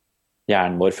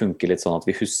hjernen vår funker litt sånn at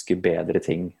vi husker bedre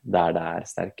ting der det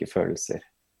sterke følelser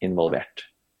involvert.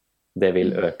 Det vil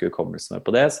øke hukommelsen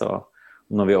på det, så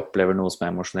når vi opplever noe som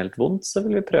emosjonelt vondt, så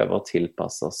vil vi prøve å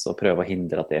tilpasse oss og prøve å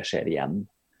hindre at det skjer igjen.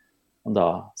 Og da,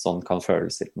 sånn kan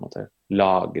følelser på en måte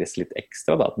lagres litt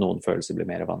ekstra, da, at noen følelser blir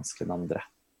mer vanskelig enn andre.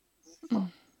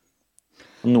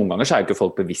 Og noen ganger så jo ikke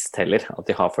folk bevisst heller at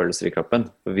de har følelser i kroppen,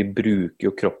 for vi bruker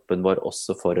jo kroppen vår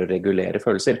også for å regulere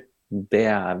følelser. Det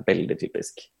veldig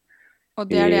typisk. Og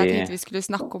det det jeg tenkte vi skulle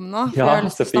snakke om nå, for jeg har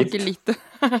lyst til å snakke litt,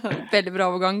 veldig bra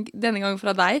overgang, denne gangen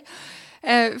fra deg.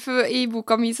 For i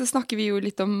boka mi så snakker vi jo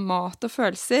litt om mat og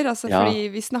følelser, altså fordi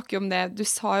vi snakker jo om det, du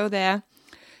sa jo det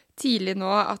tidlig nå,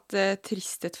 at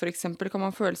tristhet for eksempel kan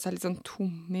man føle seg litt sånn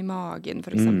tom i magen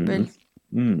for eksempel.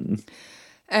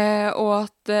 Og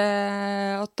at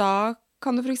da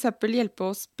kan det for eksempel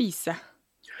hjelpe å spise.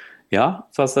 Ja,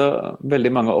 for altså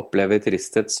veldig mange opplever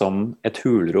tristhet som et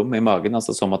hulrom i magen,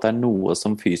 altså som at det noe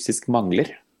som fysisk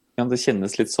mangler. Ja, det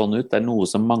kjennes litt sånn ut, det noe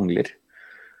som mangler.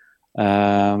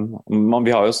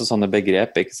 Vi har jo også sånne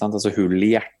begrep, ikke sant? Altså hull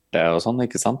i hjertet og sånn,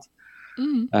 ikke sant?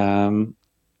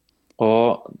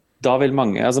 Og da vil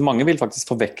mange vil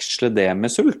faktisk forveksle det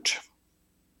med sult.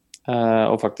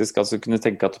 Og faktisk altså kunne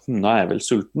tenke at nå er jeg vel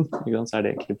sulten, så er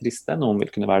det egentlig trist, noen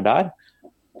vil kunne være der.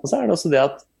 Og så er det også det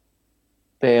at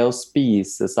det å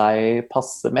spise seg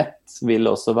passe mett vil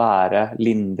også være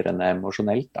lindrende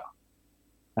emosjonelt da.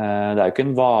 Det er jo ikke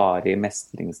en varig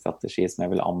mestringsstrategi som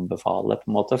jeg vil anbefale på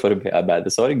en måte for å bearbeide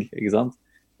sorg, ikke sant?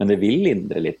 Men det vil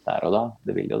lindre litt der og da,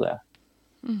 det vil jo det.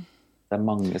 Det er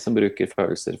mange som bruker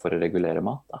følelser for å regulere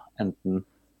mat da. Enten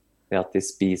ved at de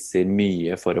spiser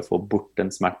mye for å få bort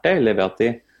en smerte, eller ved at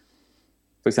de,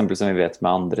 for eksempel som vi vet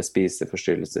med andre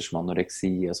spiseforstyrrelser som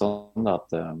anoreksi og sånn, da, at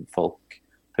folk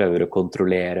prøver å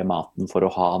kontrollere maten for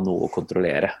å ha noe å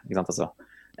kontrollere, ikke sant? Altså,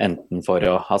 enten for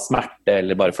å ha smerte,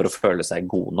 eller bare for å føle seg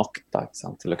god nok da, ikke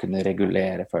sant? Til å kunne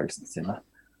regulere følelsene sine.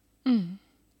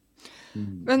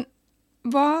 Men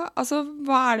hva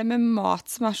er det med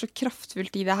mat som er så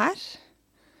kraftfullt i det her?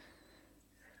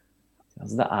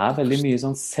 Altså, det er veldig mye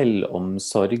sånn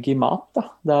selvomsorg i mat da.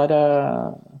 Det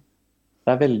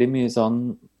er veldig mye sånn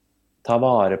ta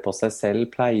vare på seg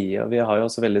selv, pleie, og vi har jo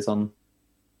også veldig sånn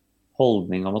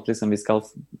holdning om at liksom vi skal,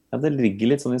 det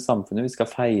ligger litt sånn i samfunnet, vi skal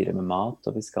feire med mat,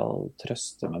 og vi skal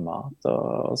trøste med mat,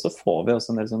 og så får vi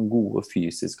også en del sånn gode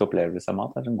fysiske opplevelser av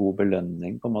mat, det er en god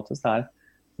belønning på en måte, så det er,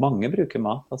 mange bruker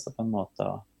mat altså på en måte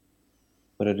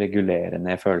for å regulere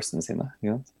ned følelsene sine,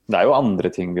 ikke sant? Det er jo andre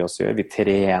ting vi også gjør, vi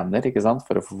trener, ikke sant,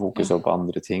 for å få fokus på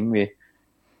andre ting,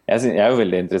 jeg er jo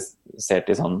veldig interessert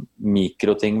i sånn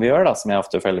mikroting vi gjør da, som jeg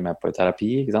ofte følger med på i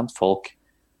terapi, ikke sant, folk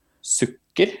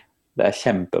sukker. Det er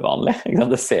kjempevanlig, ikke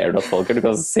sant? Det ser du at folk du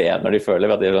kan se når de føler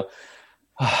at de er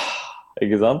sånn,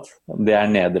 ikke sant? Det er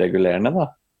nedregulerende da.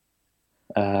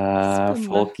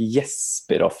 Folk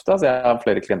gjesper ofte, altså jeg har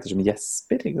flere klienter som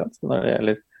gjesper, ikke sant?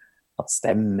 Eller at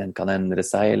stemmen kan endre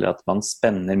seg, eller at man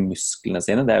spenner musklene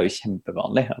sine, det er jo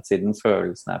kjempevanlig. At siden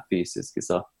følelsene er fysiske,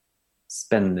 så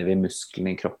spenner vi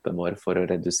musklene i kroppen vår for å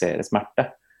redusere smerte.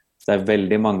 Så det er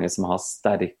veldig mange som har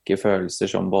sterke følelser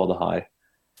som både har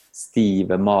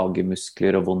stive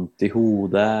magemuskler og vondt i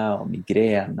hodet, og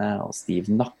migrene, og stiv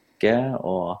nakke,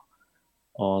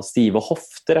 og stive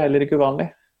hofter er heller ikke uvanlig.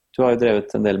 Du har jo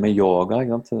drevet en del med yoga,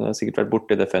 ikke sant? Du har sikkert vært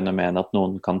borte i det fenomenet at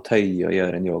noen kan tøye og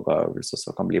gjøre en yogaøvelse, og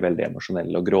så kan bli veldig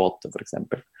emosjonell og gråte, for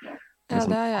eksempel. Ja,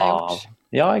 det har jeg gjort.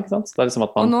 Ja, ikke sant? Det er liksom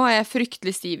at man... Og nå er jeg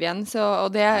fryktelig stiv igjen,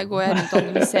 og det går jeg rundt og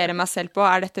analyserer meg selv på.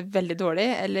 Er dette veldig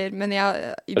dårlig? Men jeg har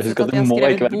innsett at jeg har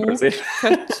skrevet bok,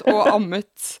 født og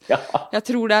ammet. Ja. Jeg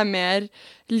tror det er mer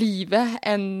livet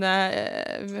enn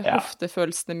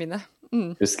hoftefølelsene mine.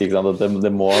 Husk ikke sant, at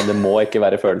det må ikke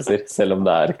være følelser, selv om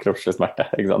det er kroppslig smerte,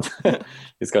 ikke sant?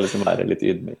 Vi skal liksom være litt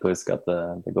ydmyke og huske at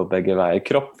det går begge veier.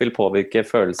 Kropp vil påvirke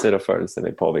følelser, og følelser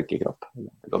vil påvirke kropp.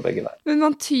 Det går begge veier. Men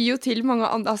man tyr jo til mange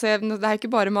andre, altså det er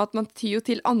ikke bare mat, man tyr jo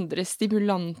til andre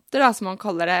stimulanter, da, som man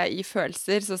kaller det i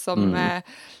følelser, så som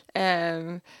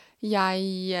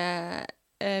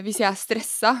hvis jeg er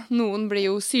stresset, noen blir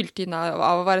jo syltynn av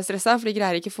å være stresset, for de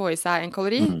greier ikke å få i seg en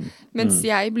kalori, mens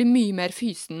jeg blir mye mer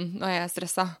fysen når jeg er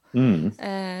stresset.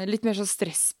 Litt mer sånn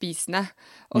stressspisende.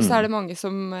 Og så er det mange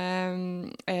som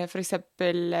for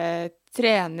eksempel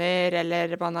trener,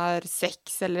 eller man har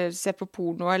sex, eller ser på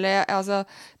porno, eller altså,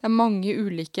 det er mange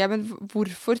ulike, men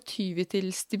hvorfor tyr vi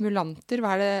til stimulanter?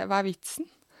 Hva er vitsen?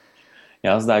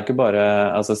 Ja, så det er ikke bare,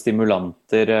 altså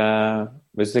stimulanter,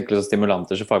 hvis du tenker på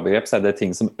stimulanter som fagbegrep, så er det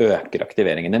ting som øker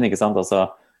aktiveringen din, ikke sant? Altså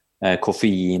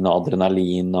koffein og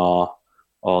adrenalin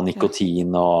og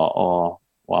nikotin og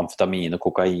amfetamin og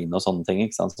kokain og sånne ting,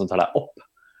 ikke sant? Som tar deg opp.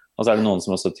 Og så er det noen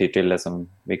som også tyr til det som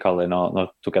vi kaller, nå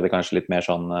tok jeg det kanskje litt mer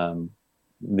sånn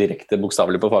direkte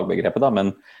bokstavelig på fagbegrepet da,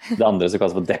 men det andre som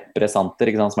kalles for depressanter,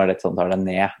 ikke sant? Som er det som tar deg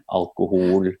ned,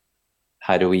 alkohol,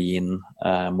 heroin,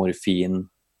 morfin.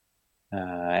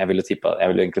 Jeg vil jo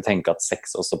egentlig tenke at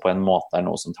sex også på en måte er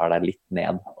noe som tar deg litt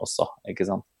ned også, ikke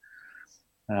sant?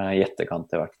 I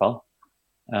etterkant i hvert fall.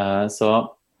 Så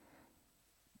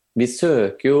vi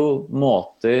søker jo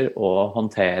måter å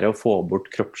håndtere og få bort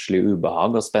kroppslig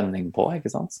ubehag og spenning på,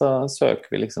 ikke sant? Så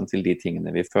søker vi liksom til de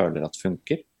tingene vi føler at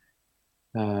funker.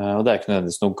 Og det ikke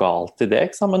nødvendigvis noe galt i det,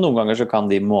 ikke sant? Men noen ganger så kan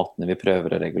de måtene vi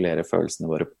prøver å regulere følelsene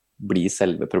våre bli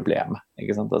selve problemet,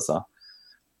 ikke sant? Altså,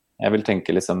 jeg vil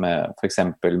tenke liksom for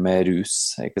eksempel med rus,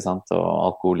 ikke sant? Og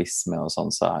alkoholisme og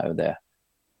sånn, så jo det,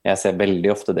 jeg ser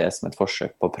veldig ofte det som et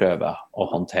forsøk på å prøve å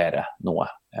håndtere noe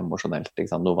emosjonelt,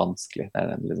 ikke sant? Noe vanskelig. Det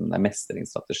liksom en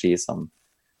mestringsstrategi som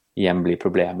igjen blir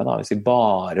problemet da. Hvis vi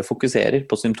bare fokuserer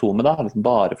på symptomet da, liksom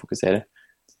bare fokuserer,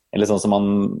 eller sånn som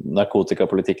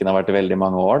narkotikapolitikken har vært i veldig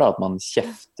mange år da, at man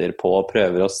kjefter på og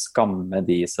prøver å skamme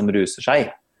de som ruser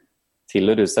seg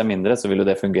til å ruse seg mindre, så vil jo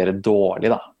det fungere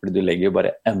dårlig da, fordi du legger jo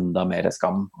bare enda mer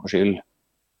skam og skyld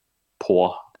på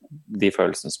de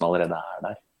følelsene som allerede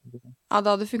der. Ja,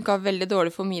 det hadde funket veldig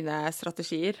dårlig for mine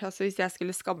strategier. Altså hvis jeg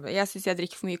skulle skamme, jeg synes jeg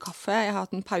drikker for mye kaffe, jeg har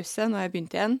hatt en pause når jeg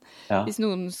begynte igjen. Ja. Hvis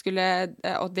noen skulle,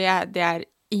 og det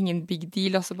ingen big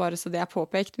deal, altså bare så det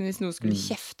påpekt, men hvis noen skulle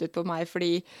kjeftet på meg,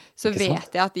 fordi så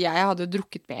vet jeg at jeg hadde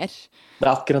drukket mer. Det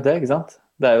akkurat det, ikke sant?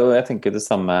 Det jo, jeg tenker det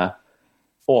samme.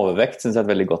 Overvekt synes jeg et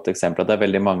veldig godt eksempel, at det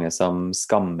veldig mange som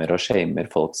skammer og shamer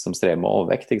folk som strever med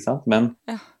overvekt, ikke sant? Men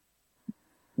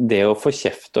det å få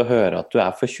kjeft og høre at du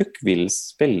for tjukk vil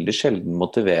veldig sjelden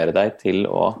motivere deg til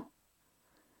å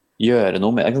gjøre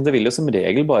noe mer. Det vil jo som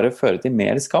regel bare føre til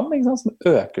mer skam, ikke sant?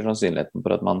 Som øker sannsynligheten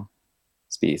for at man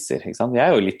spiser, ikke sant?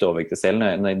 Jeg jo litt overvektig selv,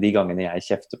 de gangene jeg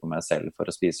kjefter på meg selv for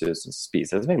å spise usunt, så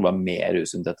spiser jeg selvfølgelig bare mer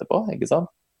usunt etterpå, ikke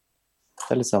sant?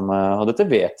 Det liksom, og dette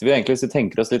vet vi jo egentlig hvis vi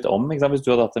tenker oss litt om, ikke sant? Hvis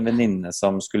du hadde hatt en venninne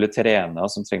som skulle trene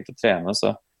og som trengte å trene,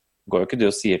 så går jo ikke du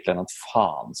og sier til henne at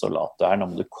faen så lat du nå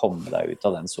må du komme deg ut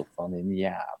av den sofaen, din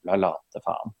jævla late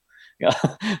faen. Ja,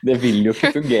 det vil jo ikke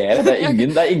fungere, det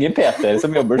ingen PT-er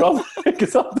som jobber sånn, ikke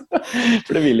sant?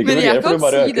 For det vil ikke fungere. Men jeg kan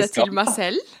si det til meg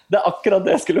selv. Det akkurat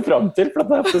det jeg skulle frem til, for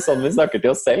det ofte sånn vi snakker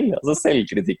til oss selv. Altså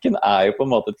selvkritikken jo på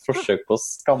en måte et forsøk på å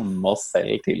skamme oss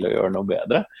selv til å gjøre noe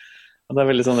bedre. Og det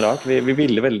veldig sånn rart, vi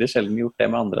ville veldig sjelden gjort det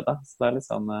med andre da, så det litt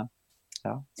sånn,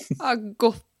 ja. Ja,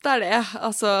 godt det.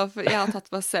 Altså, for jeg har tatt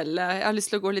meg selv, jeg har lyst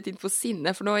til å gå litt inn på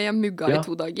sinne, for nå har jeg mugga i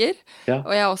 2 dager,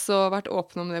 og jeg har også vært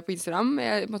åpen om det på Instagram.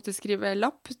 Jeg måtte skrive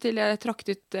lapp til jeg trakk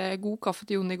ut god kaffe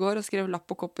til Jon i går, og skrev lapp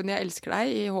på koppen, jeg elsker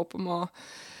deg, i håp om å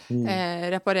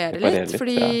reparere litt,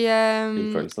 fordi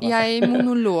jeg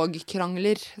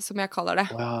monologkrangler, som jeg kaller det.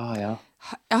 Ja.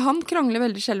 Han krangler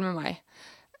veldig sjelden med meg.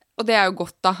 Og det jo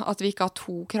godt da, at vi ikke har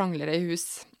 2 kranglere i hus.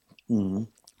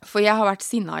 For jeg har vært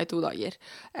sinna i 2 dager.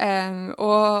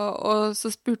 Og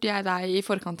så spurte jeg deg i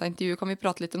forkant av intervjuet, kan vi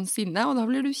prate litt om sinne? Og da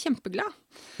blir du kjempeglad.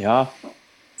 Ja,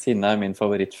 sinne min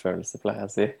favorittfølelse, pleier jeg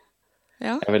å si.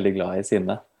 Ja. Jeg veldig glad i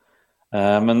sinne.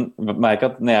 Men merk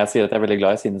at når jeg sier at jeg veldig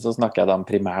glad i sinne, så snakker jeg da om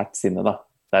primært sinne da.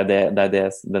 Det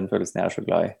den følelsen jeg så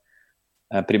glad i.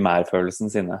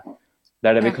 Primærfølelsen sinne.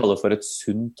 Det det vi kaller for et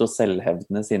sunt og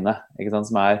selvhevdende sinne, ikke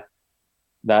sant, som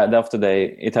det ofte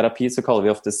det, i terapi så kaller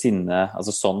vi ofte sinne, altså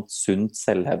sånt sunt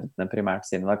selvhevdende primært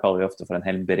sinne, da kaller vi ofte for en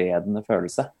helbredende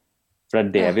følelse. For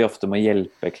det det vi ofte må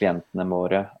hjelpe klientene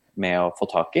våre med å få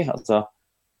tak i. Altså,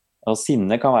 og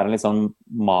sinne kan være en litt sånn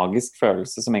magisk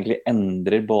følelse som egentlig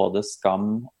endrer både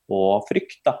skam og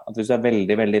frykt. Da. At hvis du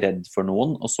veldig, veldig redd for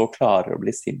noen, og så klarer å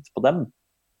bli sint på dem,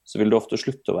 så vil du ofte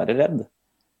slutte å være redd.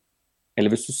 Eller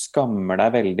hvis du skammer deg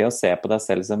veldig og ser på deg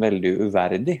selv som veldig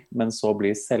uverdig, men så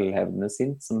blir selvhevdende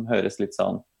sint, som høres litt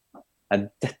sånn, nei,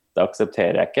 dette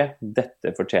aksepterer jeg ikke,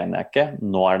 dette fortjener jeg ikke,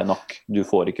 nå det nok, du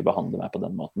får ikke behandle meg på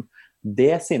den måten.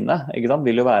 Det sinnet, ikke sant,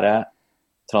 vil jo være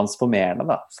transformerende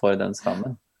da, for den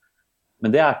skammen.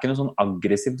 Men det ikke noe sånn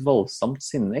aggressivt, voldsomt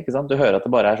sinne, ikke sant? Du hører at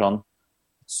det bare sånn,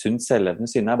 sunt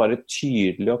selvhevdende sinne bare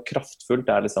tydelig og kraftfullt,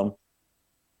 det liksom,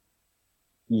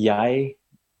 jeg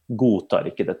godtar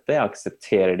ikke dette, jeg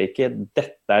aksepterer det ikke,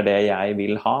 dette det jeg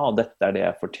vil ha, og dette det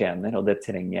jeg fortjener, og det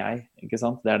trenger jeg, ikke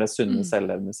sant? Det det sunne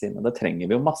selvhevdende sinne, det trenger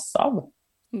vi jo masse av.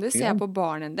 Det ser jeg på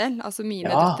barn en del, altså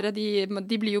mine døtre,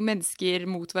 de blir jo mennesker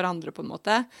mot hverandre på en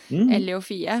måte, Ellie og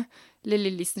Fie,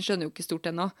 Lille Lissen skjønner jo ikke stort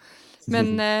ennå,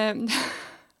 men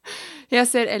jeg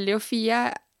ser Ellie og Fie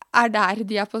der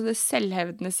de på det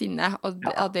selvhevdende sinne, og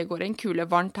at det går en kule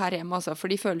varmt her hjemme, altså, for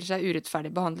de føler seg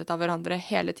urettferdig behandlet av hverandre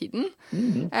hele tiden.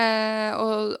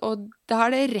 Og da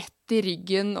det rett i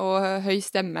ryggen, og høy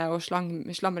stemme, og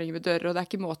slamring ved dører, og det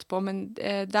ikke måte på, men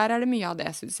der det mye av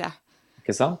det, synes jeg.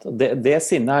 Ikke sant? Det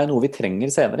sinnet noe vi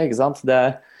trenger senere, ikke sant?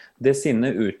 Det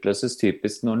sinnet utløses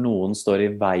typisk når noen står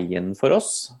i veien for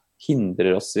oss,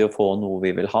 hindrer oss i å få noe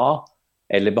vi vil ha,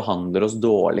 eller behandler oss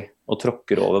dårlig, og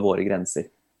tråkker over våre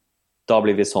grenser. Da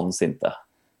blir vi sånn sinte.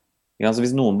 Så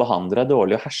hvis noen behandler deg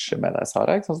dårlig og herser med deg,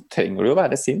 Sara, så trenger du jo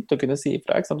være sint og kunne si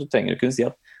ifra. Du trenger å kunne si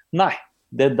at nei,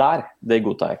 det der, det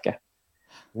godtar jeg ikke.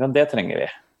 Det trenger vi.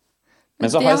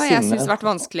 Men så det har jeg synes vært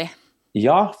vanskelig.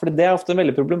 Ja, for det er ofte en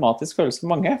veldig problematisk følelse for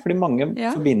mange, fordi mange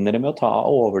Ja. forbinder det med å ta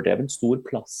overdreven stor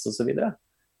plass og så videre.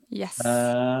 Yes.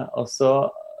 Og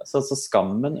så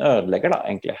skammen ødelegger da,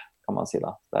 egentlig, kan man si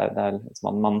da. Det er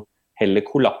liksom man heller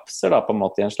kollapser da, på en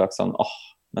måte i en slags sånn,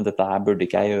 men dette her burde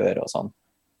ikke jeg gjøre, og sånn.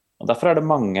 Og derfor er det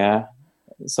mange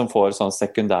som får sånn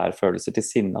sekundærfølelser til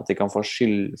sinne, at de kan få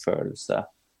skyldfølelse,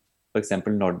 for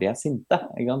eksempel når de er sinte.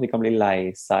 Ikke sant? De kan bli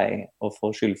lei seg og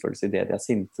få skyldfølelse i det de er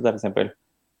sinte. Det er for eksempel,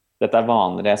 dette er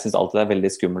vanligere, jeg synes alltid det er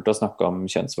veldig skummelt å snakke om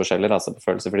kjønnsforskjeller, altså på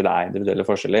følelser, fordi det er individuelle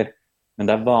forskjeller. Men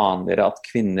det er vanligere at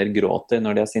kvinner gråter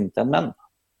når de er sinte enn menn.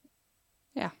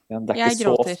 Ja. Det er Jeg ikke så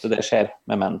gråter. ofte det skjer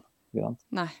med menn. Ikke sant?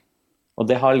 Nei. Og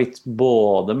det har litt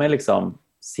både med liksom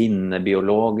sinne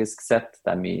biologisk sett,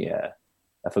 det er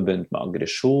forbundet med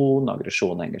aggresjon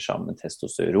henger sammen med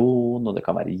testosteron, og det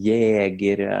kan være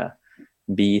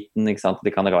jegerbiten, ikke sant?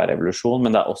 Det kan være evolusjon,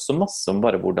 men det er også masse om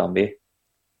bare hvordan vi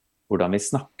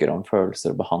snakker om følelser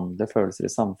og behandler følelser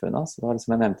i samfunnet. Så det var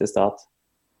liksom jeg nevnte i sted at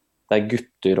der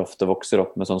gutter ofte vokser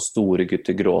opp med sånn store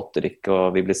gutter gråter ikke,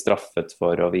 og vi blir straffet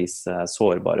for å vise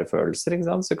sårbare følelser, ikke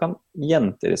sant? Så kan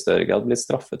jenter i større grad bli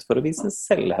straffet for å vise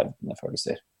selvhevdende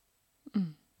følelser.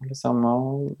 Liksom,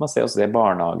 og man ser også det i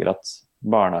barnehager, at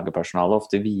barnehagepersonalet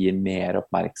ofte vier mer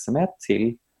oppmerksomhet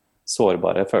til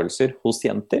sårbare følelser hos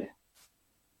jenter,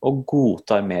 og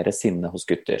godtar mer sinne hos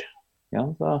gutter. Ja,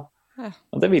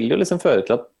 og det vil jo liksom føre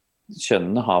til at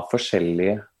kjønnene har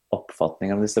forskjellige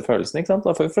oppfatninger av disse følelsene, ikke sant?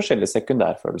 Da får vi forskjellige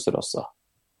sekundærfølelser også.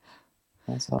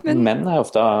 Altså, menn er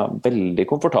ofte veldig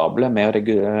komfortable med å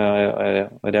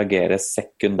reagere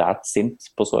sekundært sint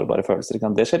på sårbare følelser. Ikke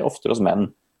sant? Det skjer oftere hos menn,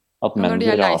 at menn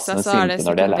blir rasende sinte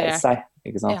når de er lei seg.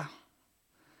 Ikke sant? Ja.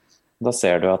 Da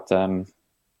ser du at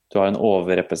du har en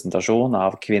overrepresentasjon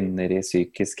av kvinner i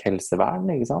psykisk helsevern,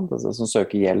 ikke sant? Altså, som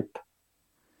søker hjelp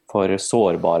for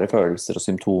sårbare følelser og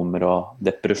symptomer og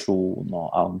depresjon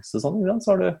og angst og sånn,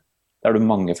 så er du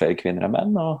mange flere kvinner enn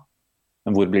menn,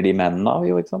 men hvor blir de menn av?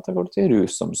 Jo, ikke sant? Da går du til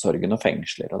rusomsorgen og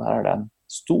fengsler, og der er det en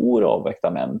stor overvekt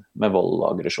av menn med vold og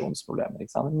aggresjonsproblemer,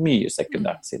 ikke sant? Mye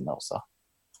sekundært sinne også.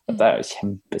 Dette er jo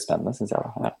kjempespennende, synes jeg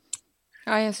da.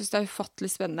 Ja, jeg synes det er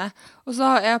ufattelig spennende. Og så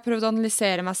har jeg prøvd å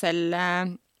analysere meg selv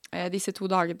disse 2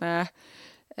 dagene,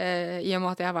 i og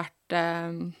med at jeg har vært...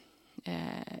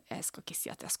 jeg skal ikke si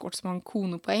at jeg har skåret så mange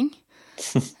konepoeng.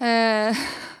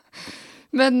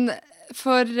 Men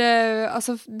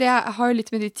altså, det har jo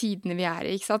litt med de tidene vi er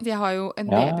i, ikke sant? Jeg har jo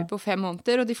en baby på 5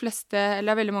 måneder, og de fleste,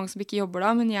 eller det er veldig mange som ikke jobber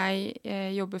da, men jeg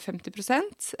jobber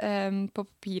 50% på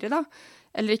papiret da.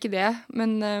 Eller ikke det,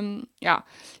 men ja.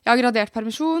 Jeg har gradert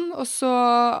permisjon, og så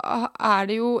er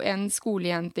det jo en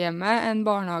skolejente hjemme, en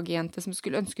barnehagejente som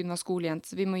skulle ønske hun var skolejente,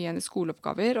 så vi må gi henne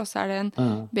skoleoppgaver, og så er det en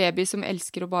baby som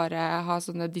elsker å bare ha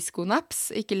sånne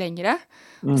disco-naps, ikke lengre.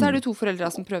 Og så er det 2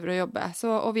 foreldre som prøver å jobbe,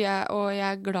 og jeg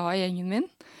er glad i gjengen min.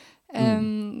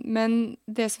 Men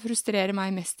det som frustrerer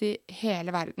meg mest i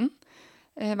hele verden,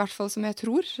 i hvert fall som jeg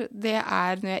tror, det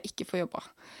er når jeg ikke får jobba.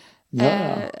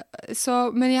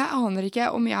 Men jeg aner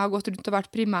ikke om jeg har gått rundt og vært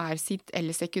primærsint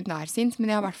eller sekundærsint, men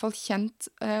jeg har i hvert fall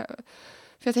kjent,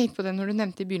 for jeg tenkte på det når du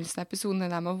nevnte i begynnelsen av episoden, det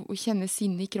der med å kjenne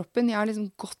sinne i kroppen. Jeg har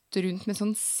liksom gått rundt med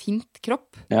sånn sint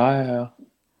kropp. Ja.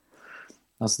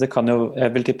 Altså det kan jo,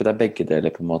 jeg vil tippe det er begge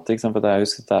deler på en måte, ikke sant? For det er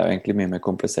jo egentlig mye mer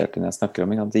komplisert enn jeg snakker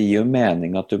om. Det gir jo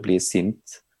mening at du blir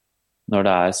sint når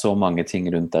det er så mange ting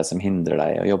rundt deg som hindrer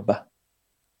deg å jobbe.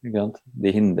 Ikke sant?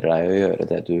 De hindrer deg å gjøre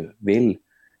det du vil.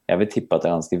 Jeg vil tippe at det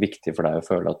er ganske viktig for deg å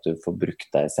føle at du får brukt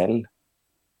deg selv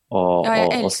og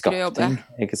skapt ting,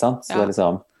 ikke sant? Så det er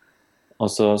liksom, og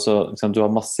så liksom, du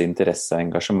har masse interesse og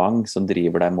engasjement som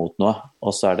driver deg mot noe,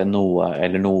 og så er det noe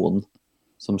eller noen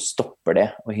som stopper det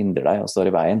og hindrer deg og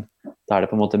står i veien. Da er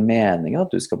det på en måte meningen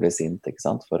at du skal bli sint, ikke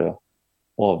sant? For å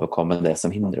overkomme det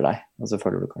som hindrer deg, og så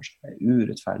føler du kanskje det er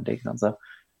urettferdig, ikke sant?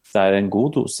 Så det er en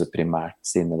god dose primært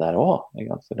sinne der også. Jeg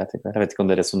vet ikke om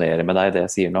det resonerer med deg, det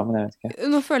jeg sier nå, men jeg vet ikke.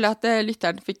 Nå føler jeg at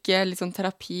lytteren fikk litt sånn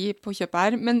terapi på kjøpet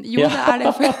her, men jo, det er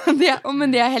det.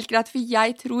 Men det er helt greit, for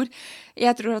jeg tror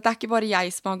at det er ikke bare jeg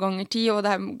som har ganger 10, og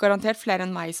det er garantert flere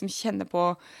enn meg som kjenner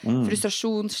på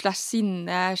frustrasjon,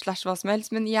 /sinne, /hva som helst,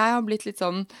 men jeg har blitt litt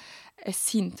sånn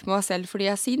sint med meg selv fordi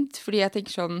jeg er sint, fordi jeg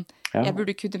tenker sånn, jeg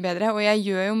burde kunne bedre, og jeg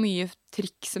gjør jo mye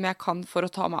trikk som jeg kan for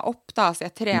å ta meg opp da, altså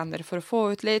jeg trener for å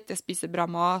få ut litt, jeg spiser bra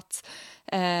mat,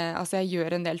 altså jeg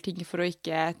gjør en del ting for å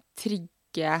ikke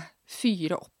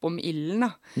fyre opp om ilden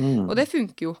da, og det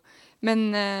funker jo,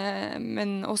 men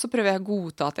også prøver jeg å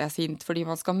godta at jeg er sint, fordi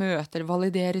man skal møte eller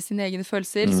validere sine egne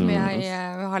følelser, som jeg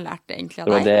har lært egentlig av deg.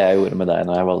 Det var det jeg gjorde med deg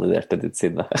når jeg validerte ditt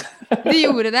sinne. Du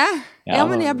gjorde det? Ja,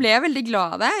 men jeg ble veldig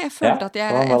glad av det. Jeg følte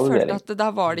at da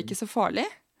var det ikke så farlig.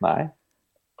 Nei.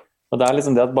 Og det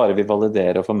liksom det at bare vi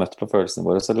validerer og får møtt på følelsene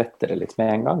våre, så letter det litt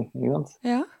med en gang, ikke sant?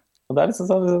 Ja. Og det liksom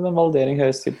sånn, en validering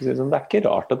høres typisk ut som, det ikke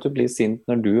rart at du blir sint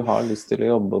når du har lyst til å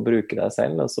jobbe og bruke deg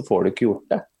selv, og så får du ikke gjort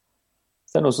det.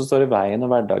 Så det noe som står i veien,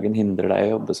 og hverdagen hindrer deg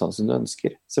å jobbe sånn som du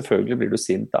ønsker. Selvfølgelig blir du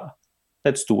sint da.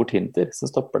 Det et stort hinder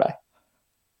som stopper deg.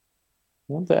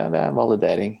 Ja, det en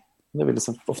validering. Det vil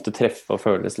liksom ofte treffe og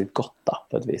føles litt godt da,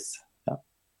 på et vis. Ja.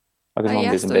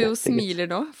 Jeg står jo og smiler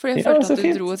nå, for jeg følte at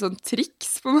du dro et sånt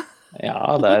triks på meg.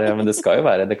 Ja, men det skal jo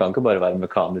være, det kan ikke bare være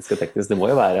mekanisk og teknisk, det må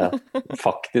jo være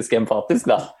faktisk empatisk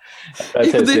da.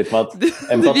 Det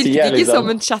virket ikke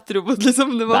som en chatrobot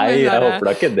liksom. Nei, jeg håper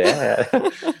da ikke det.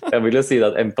 Jeg vil jo si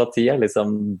at empati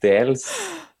liksom dels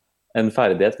en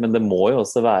ferdighet, men det må jo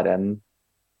også være en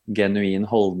genuin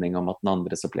holdning om at den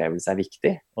andres opplevelse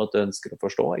viktig, og at du ønsker å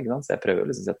forstå, ikke sant? Så jeg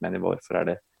prøver liksom å sette meg inn i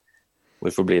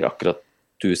hvorfor blir akkurat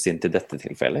du sint i dette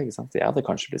tilfellet, ikke sant? Ja, det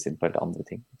kanskje blir sint på helt andre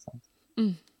ting, ikke sant?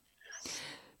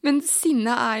 Men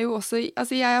sinne jo også,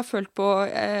 altså jeg har følt på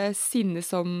sinne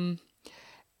som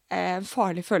en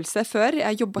farlig følelse før.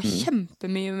 Jeg jobbet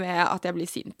kjempemye med at jeg blir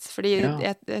sint, fordi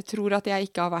jeg tror at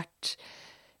jeg ikke har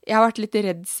vært litt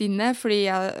redd sinne, fordi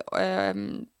jeg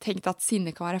tenkte at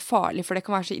sinne kan være farlig, for det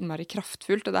kan være så innmari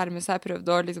kraftfullt, og dermed så har jeg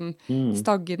prøvd å liksom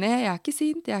stagge ned. Jeg ikke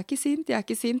sint, jeg ikke sint, jeg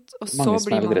ikke sint, og så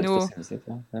blir man jo...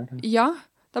 Ja,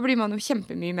 da blir man jo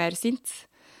kjempemye mer sint.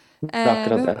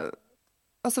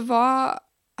 Altså,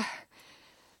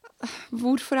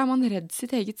 hvorfor man redd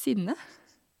sitt eget sinne?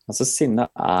 Altså, sinne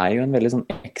jo en veldig sånn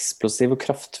eksplosiv og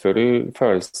kraftfull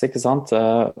følelse, ikke sant?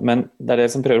 Men det det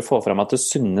som prøver å få frem at det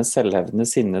sunne, selvhevdende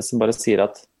sinne som bare sier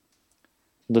at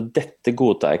dette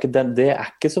godtar jeg ikke, det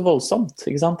ikke så voldsomt,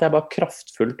 ikke sant? Det bare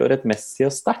kraftfullt og rettmessig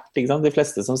og sterkt, ikke sant? De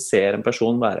fleste som ser en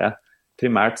person være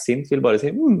primært sint vil bare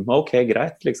si, ok,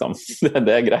 greit, liksom.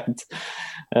 Det greit.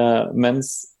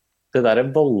 Mens det der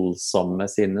voldsomme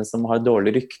sinnet som har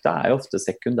dårlig rykte jo ofte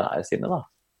sekundære sinne da.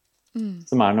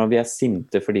 Som når vi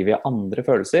sinte fordi vi har andre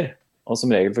følelser. Og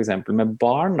som regel for eksempel med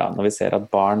barn da, når vi ser at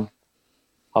barn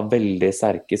har veldig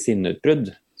sterke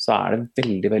sinneutbrudd, så det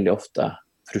veldig, veldig ofte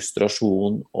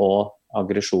frustrasjon og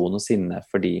aggresjon og sinne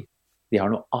fordi de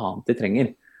har noe annet de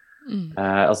trenger.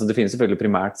 Altså det finnes selvfølgelig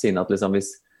primært sinne at liksom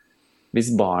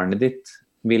hvis barnet ditt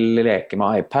vil leke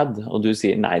med iPad, og du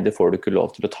sier nei, det får du ikke lov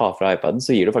til å ta fra iPaden,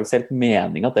 så gir det faktisk helt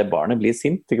mening at det barnet blir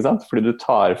sint, ikke sant? Fordi du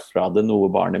tar fra det noe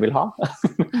barnet vil ha.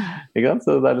 Ikke sant?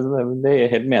 Så det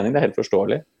helt mening, det helt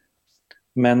forståelig.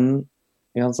 Men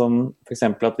sånn, for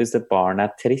eksempel at hvis et barn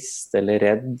trist, eller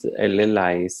redd, eller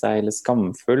lei seg, eller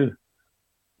skamfull,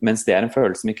 mens det en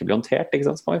følelse som ikke blir håndtert, ikke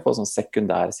sant? Så kan vi få sånn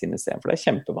sekundær sinne i stedet, for det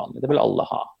kjempevanlig, det vil alle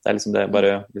ha. Det liksom det,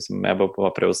 bare, liksom, jeg bare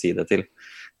prøver å si det til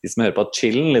de som hører på at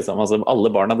chillen, liksom, altså alle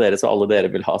barna deres og alle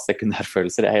dere vil ha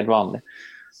sekundærfølelser, det helt vanlig.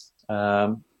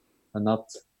 Men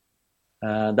at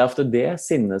det ofte det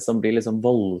sinnet som blir liksom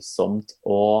voldsomt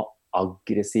og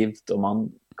aggressivt, og man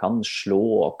kan slå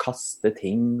og kaste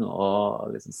ting, og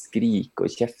liksom skrike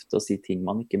og kjefte og si ting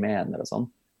man ikke mener og sånn.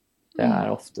 Det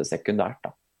ofte sekundært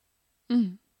da.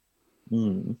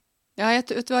 Ja, jeg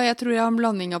tror jeg har en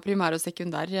blanding av primær og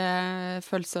sekundær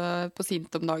følelse på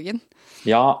sint om dagen.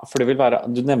 Ja, for det vil være,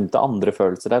 du nevnte andre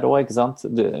følelser der også, ikke sant?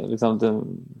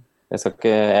 Jeg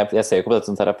ser jo ikke på dette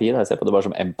som terapi, jeg ser på det bare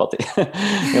som empati.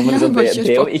 Ja, men liksom,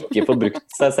 det å ikke få brukt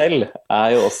seg selv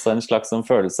jo også en slags sånn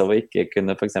følelse av å ikke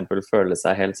kunne for eksempel føle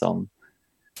seg helt sånn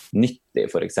nyttig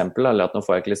for eksempel, eller at nå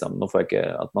får jeg ikke,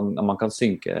 at man kan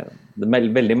synke.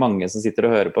 Veldig mange som sitter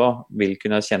og hører på vil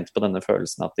kunne ha kjent på denne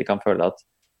følelsen, at de kan føle at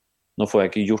nå får jeg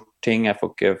ikke gjort ting, jeg får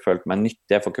ikke følt meg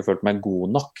nyttig, jeg får ikke følt meg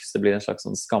god nok, så det blir en slags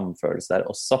sånn skamfølelse der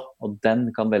også, og den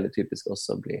kan veldig typisk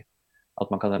også bli,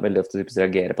 at man kan veldig ofte typisk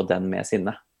reagere på den med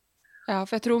sinne. Ja,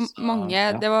 for jeg tror mange,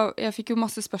 jeg fikk jo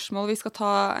masse spørsmål, vi skal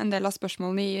ta en del av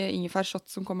spørsmålene i Ingefær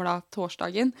Shot som kommer da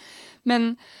torsdagen,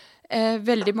 men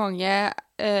veldig mange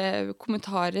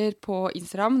kommentarer på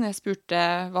Instagram når jeg spurte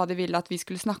hva de ville at vi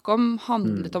skulle snakke om,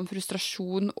 handlet om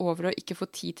frustrasjon over å ikke få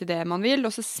tid til det man vil,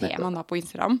 og så ser man da på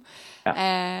Instagram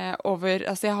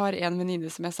altså jeg har en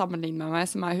venninne som jeg sammenligner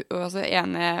med, som altså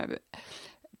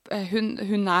hun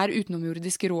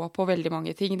utenomjordisk rå på veldig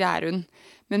mange ting, det hun,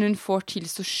 men hun får til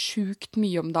så sjukt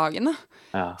mye om dagen.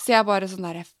 Så jeg bare sånn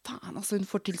der, faen, altså hun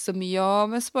får til så mye,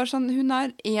 og så bare sånn, hun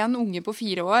har en unge på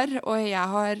 4 år, og jeg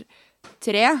har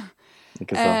 3.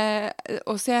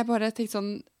 Og så jeg bare tenkte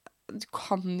sånn,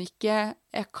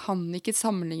 jeg kan ikke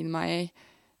sammenligne meg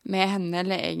med henne,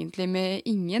 eller egentlig med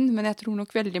ingen, men jeg tror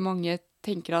nok veldig mange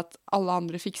tenker at alle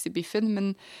andre fikser biffen,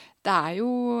 men det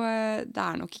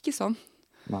nok ikke sånn.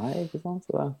 Nei, ikke sant?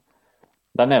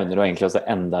 Der nevner du egentlig også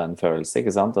enda en følelse,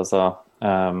 ikke sant? Altså,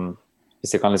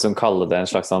 hvis jeg kan liksom kalle det en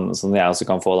slags sånn, som jeg også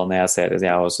kan få da når jeg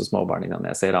har også småbarn,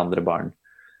 når jeg ser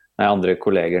andre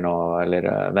kolleger nå, eller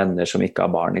venner som ikke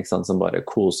har barn, ikke sant, som bare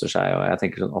koser seg, og jeg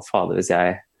tenker sånn, å fader, hvis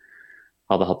jeg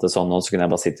hadde hatt det sånn nå, så kunne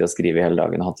jeg bare sitte og skrive hele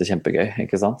dagen og hatt det kjempegøy,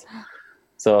 ikke sant?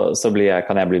 Så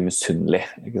kan jeg bli misunnelig,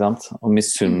 ikke sant? Og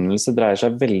misunnelse dreier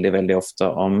seg veldig, veldig ofte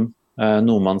om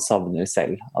noe man savner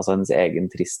selv, altså ens egen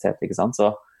tristhet, ikke sant?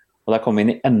 Og der kommer vi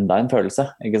inn i enda en følelse,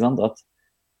 ikke sant? At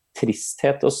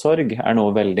tristhet og sorg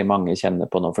noe veldig mange kjenner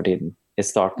på nå for tiden. I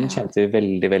starten kjente vi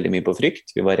veldig, veldig mye på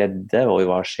frykt. Vi var redde, og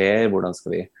hva skjer? Hvordan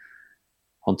skal vi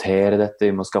håndtere dette?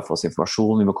 Vi må skaffe oss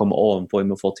informasjon, vi må komme ovenpå, vi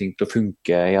må få ting til å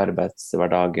funke i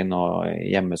arbeidshverdagen og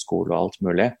hjemmeskole og alt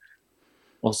mulig.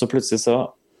 Og så plutselig så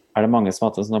det mange som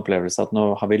har hatt en sånn opplevelse at nå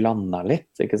har vi landet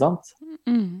litt, ikke sant?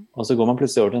 Og så går man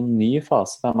plutselig over til en ny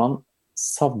fase der man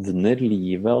savner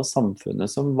livet og samfunnet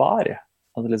som var.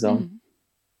 At liksom,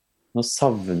 nå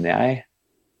savner jeg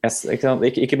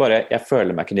ikke bare jeg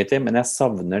føler meg ikke nyttig, men jeg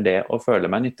savner det å føle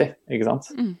meg nyttig, ikke sant?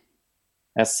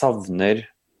 Jeg savner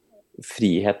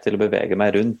frihet til å bevege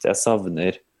meg rundt, jeg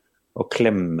savner å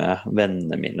klemme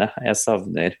vennene mine, jeg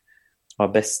savner å ha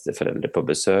besteforeldre på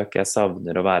besøk, jeg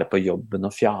savner å være på jobben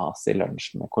og fjase i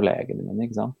lunsjen med kollegene mine,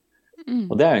 ikke sant?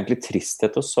 Og det jo egentlig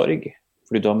tristhet og sorg,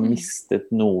 fordi du har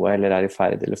mistet noe, eller i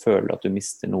ferd, eller føler at du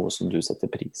mister noe som du setter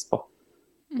pris på.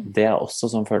 Det også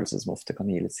sånn følelse som ofte kan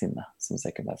gi litt sinne, som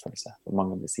sekundær følelse. For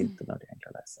mange blir sinte når de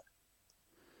egentlig lei seg.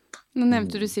 Nå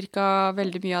nevnte du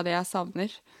veldig mye av det jeg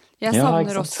savner.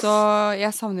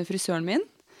 Jeg savner frisøren min.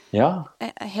 Ja.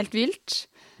 Helt vilt.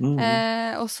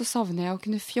 Og så savner jeg å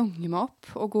kunne fjonge meg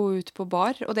opp og gå ut på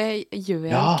bar. Og det gjør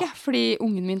jeg jo ikke, fordi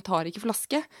ungen min tar ikke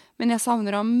flaske. Men jeg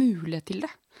savner å ha mulighet til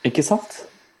det. Ikke sant?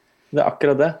 Det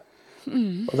akkurat det.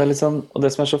 Og det liksom, og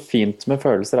det som så fint med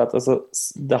følelser at altså,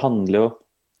 det handler jo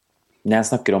når jeg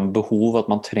snakker om behov, at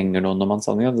man trenger noe når man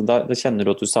savner, da kjenner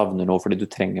du at du savner noe fordi du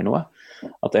trenger noe.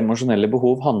 At emosjonelle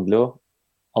behov handler jo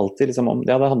alltid liksom om,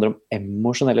 det handler om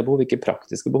emosjonelle behov, ikke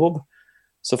praktiske behov.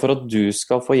 Så for at du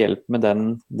skal få hjelp med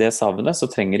det savnet, så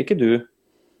trenger ikke du,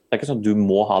 det ikke sånn at du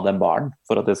må ha den barn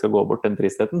for at det skal gå bort den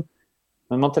tristheten.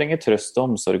 Men man trenger trøst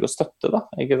og omsorg og støtte da,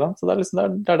 ikke sant? Så det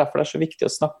liksom, det derfor det så viktig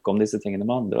å snakke om disse tingene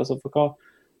med andre, og så folk kan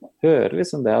høre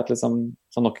liksom det at liksom,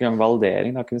 så nok en gang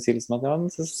validering, da kunne si liksom at ja, men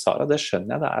Sara, det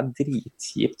skjønner jeg, det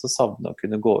dritkjipt å savne å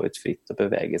kunne gå ut fritt og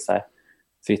bevege seg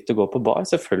fritt og gå på bar,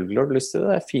 selvfølgelig har du lyst til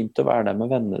det, det fint å være der med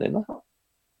vennene dine.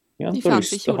 Ja, de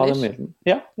fancy kjoler.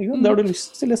 Ja, det har du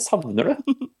lyst til, det savner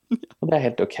du. Og det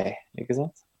helt ok, ikke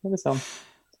sant? Liksom.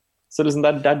 Så liksom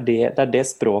det det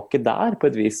språket der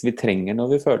på et vis vi trenger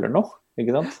når vi føler noe,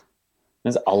 ikke sant?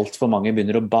 Mens alt for mange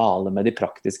begynner å bale med de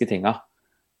praktiske tinga.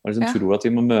 Og liksom tror at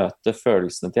vi må møte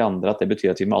følelsene til andre, at det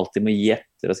betyr at vi alltid må gi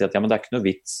etter og si at ja, men det ikke noe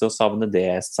vits å savne det,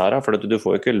 Sara, for du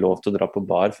får jo ikke lov til å dra på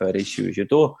bar før i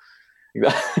 2022.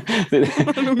 det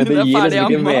gir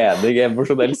liksom ikke mening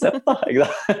emosjonelt sett da, ikke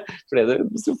da? Fordi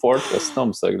hvis du får trøsten,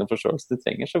 omsorgen og forståelsen du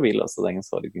trenger, så vil også den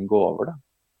sorgen gå over da.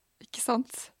 Ikke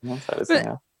sant? Ja, så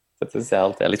liksom, det synes jeg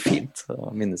alltid litt fint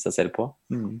å minne seg selv på.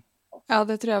 Ja,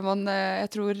 det tror jeg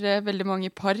tror veldig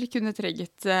mange par kunne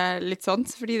treget litt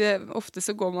sånt, fordi ofte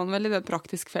så går man vel i den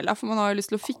praktisk fella, for man har jo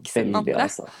lyst til å fikse den andre.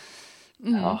 Altså.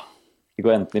 Ja, vi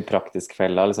går enten i praktisk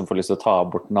fella, liksom får lyst til å ta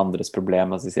bort den andres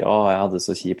problem, og så sier, jeg hadde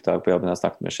så kjipt dag på jobben, jeg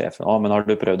snakket med sjefen, men har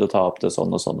du prøvd å ta opp det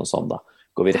sånn og sånn og sånn da?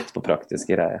 Går vi rett på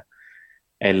praktiske greier.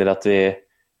 Eller at vi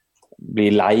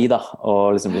blir lei da,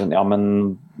 og liksom, ja,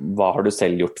 men hva har du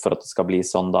selv gjort for at det skal bli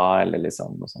sånn da, eller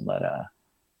liksom sånn der...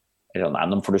 Eller, nei,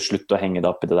 nå får du slutte å henge deg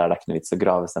opp i det der, det ikke noe vits å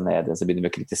grave seg ned i, så begynner vi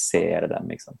å kritisere dem,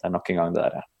 ikke sant? Det nok en gang det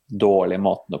der dårlige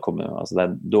måten det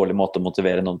en dårlig måte å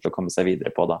motivere noen til å komme seg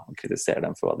videre på da, og kritisere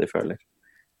dem for hva de føler.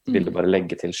 Så vil du bare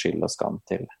legge til skyld og skam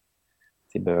til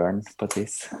børen på et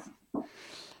vis.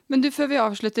 Men du, før vi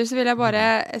avslutter, så vil jeg bare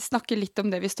snakke litt om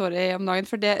det vi står i om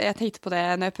dagen, for jeg tenkte på det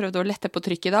når jeg prøvde å lette på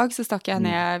trykk i dag, så stakk jeg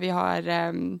ned, vi har...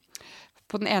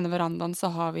 På den ene verandaen så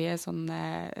har vi sånn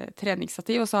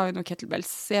treningsstativ, og så har vi noen kettlebells.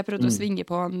 Så jeg prøvde å svinge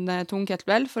på en tung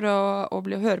kettlebell for å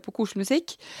høre på koselig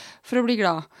musikk, for å bli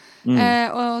glad.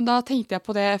 Og da tenkte jeg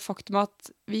på det faktum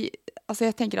at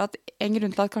jeg tenker at en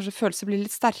grunn til at kanskje følelser blir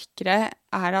litt sterkere,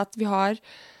 at vi har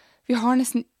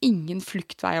nesten ingen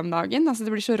fluktvei om dagen. Altså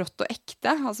det blir så rått og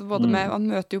ekte. Altså både med,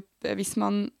 man møter jo, hvis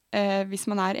man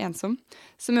ensom,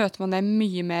 så møter man det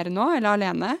mye mer nå, eller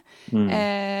alene.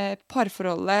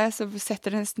 Parforholdet, så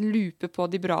setter det nesten lupe på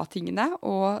de bra tingene,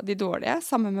 og de dårlige,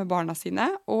 sammen med barna sine,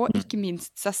 og ikke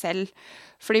minst seg selv.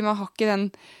 Fordi man har ikke den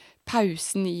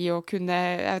pausen i å kunne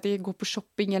gå på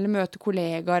shopping, eller møte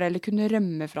kollegaer, eller kunne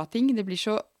rømme fra ting. Det blir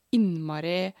så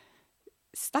innmari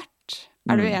sterkt.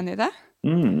 Er du enig i det?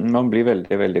 Man blir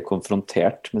veldig, veldig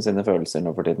konfrontert med sine følelser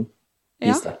nå for tiden.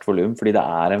 I sterkt volum, fordi det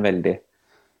en veldig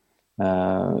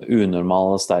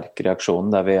unormal og sterk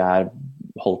reaksjon der vi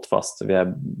holdt fast. Vi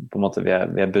på en måte,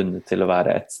 vi bundet til å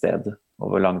være et sted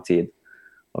over lang tid.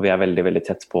 Og vi veldig, veldig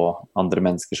tett på andre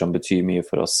mennesker som betyr mye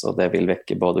for oss, og det vil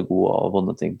vekke både gode og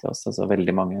vonde ting til oss. Altså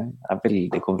veldig mange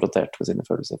veldig konfrontert med sine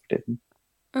følelser for tiden.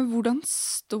 Hvordan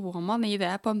står man i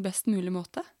det på en best mulig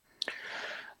måte?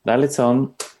 Det litt sånn,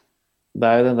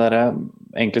 det jo det der,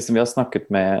 egentlig som vi har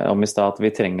snakket om i sted, at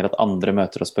vi trenger at andre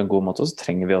møter oss på en god måte, og så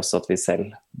trenger vi også at vi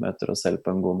selv møter oss selv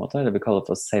på en god måte. Det vi kaller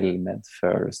for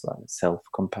selvmedfølelse,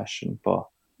 self-compassion på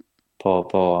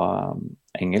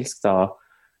engelsk. Da.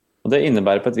 Og det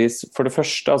innebærer på et vis, for det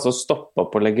første, altså stoppe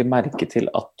opp og legge merke til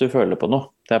at du føler på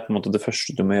noe. Det på en måte det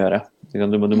første du må gjøre.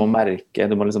 Du må merke,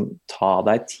 du må liksom ta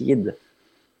deg tid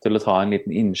til å ta en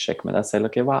liten innsjekk med deg selv.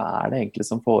 Ok, hva det egentlig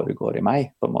som foregår i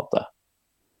meg, på en måte?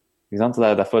 Ikke sant? Så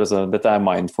det derfor, altså, dette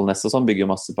mindfulness og sånn, bygger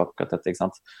masse på akkurat dette, ikke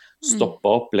sant? Stoppe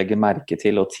opp, legge merke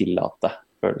til og tillate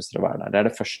følelser å være der. Det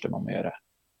det første man må gjøre.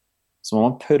 Så må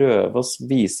man prøve å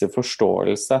vise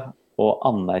forståelse og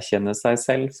anerkjenne seg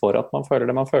selv for at man føler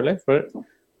det man føler. For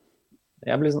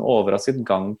jeg blir sånn overrasket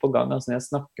gang på gang, altså når jeg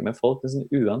snakker med folk, liksom,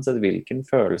 uansett hvilken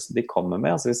følelse de kommer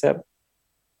med, altså hvis jeg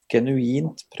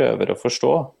genuint prøver å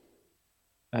forstå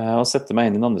og sette meg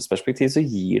inn i en andres perspektiv, så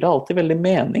gir det alltid veldig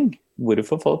mening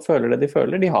hvorfor folk føler det de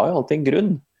føler. De har jo alltid en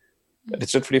grunn. Rett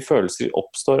og slett fordi følelser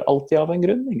oppstår alltid av en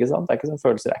grunn, ikke sant? Det ikke sånn,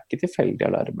 følelser ikke tilfeldige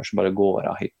alarmer som bare går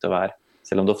av hytt og vær,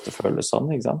 selv om det ofte føles sånn,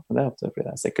 ikke sant? Men det ofte fordi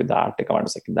det sekundært, det kan være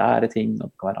noen sekundære ting, og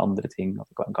det kan være andre ting, og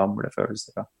det kan være gamle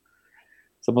følelser. Ja.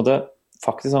 Så på en måte,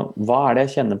 faktisk sånn, hva det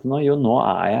jeg kjenner på nå? Jo, nå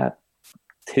jeg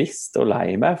trist og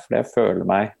lei meg, fordi jeg føler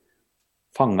meg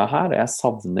fanget her, og jeg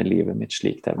savner livet mitt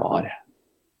slik det var.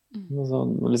 Så,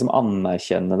 liksom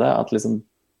anerkjenne det, at liksom,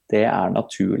 det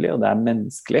naturlig, og det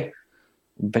menneskelig.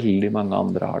 Veldig mange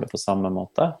andre har det på samme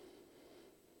måte.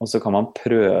 Og så kan man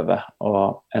prøve å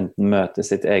enten møte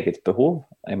sitt eget behov,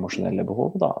 emosjonelle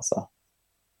behov da, altså.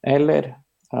 Eller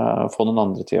få noen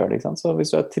andre til å gjøre det, ikke sant? Så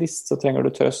hvis du trist, så trenger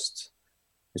du trøst.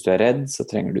 Hvis du redd, så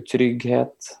trenger du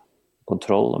trygghet,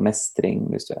 kontroll og mestring.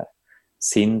 Hvis du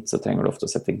sint, så trenger du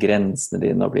ofte å sette grensene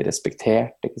dine og bli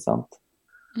respektert, ikke sant?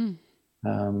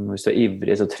 Hvis du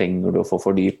ivrig, så trenger du å få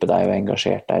fordype deg og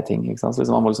engasjert deg i ting, ikke sant? Så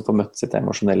liksom man må liksom få møtt sitt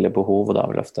emosjonelle behov, og da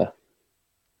vil ofte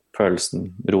følelsen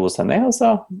roe seg ned, og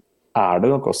så det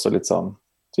nok også litt sånn,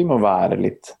 vi må være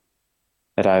litt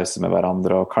rause med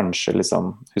hverandre, og kanskje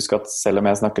liksom, husk at selv om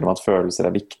jeg snakker om at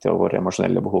følelser viktige, og våre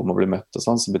emosjonelle behov må bli møtt og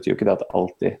sånn, så betyr jo ikke det at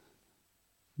alltid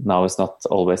now is not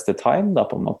always the time, da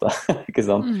på en måte, ikke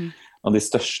sant? Og de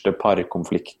største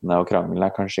parkonfliktene og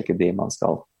kranglene kanskje ikke de man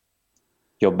skal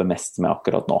jobbe mest med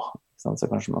akkurat nå. Ikke sant? Så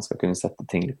kanskje man skal kunne sette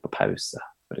ting litt på pause,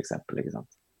 for eksempel. Ikke sant?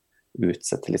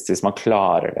 Utsette litt, hvis man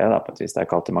klarer det, da, på et vis. Det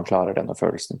ikke alltid man klarer det når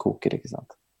følelsen koker, ikke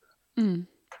sant?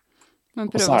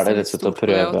 Man prøver å se stort på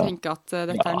det og tenke at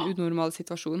dette en unormal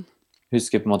situasjon.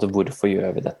 Husk på en måte hvorfor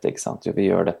gjør vi dette, ikke sant? Jo, vi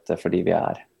gjør dette fordi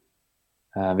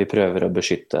vi prøver å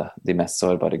beskytte de mest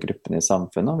sårbare gruppene i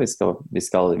samfunnet,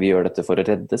 og vi gjør dette for å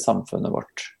redde samfunnet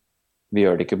vårt. Vi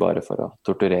gjør det ikke bare for å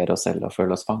torturere oss selv og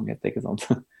føle oss fanget, ikke sant?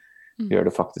 Vi gjør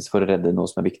det faktisk for å redde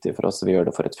noe som viktig for oss, og vi gjør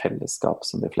det for et fellesskap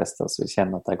som de fleste av oss vil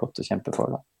kjenne at det godt å kjempe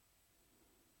for. Da.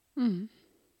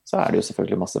 Så det jo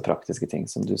selvfølgelig masse praktiske ting,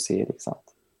 som du sier, ikke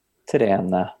sant?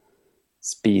 Trene,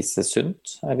 spise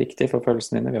sunt viktig for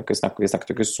følelsene dine. Vi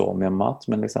snakket jo ikke så mye om mat,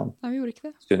 men liksom, nei, vi gjorde ikke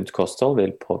det. Sunt kosthold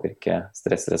vil påvirke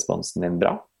stressresponsen din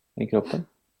bra i kroppen.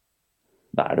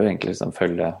 Da det jo egentlig liksom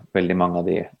følge veldig mange av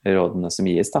de rådene som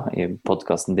gis da, i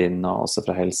podcasten din, og også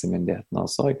fra helsemyndighetene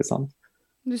også, ikke sant?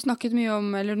 Du snakket mye om,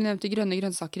 eller du nevnte grønne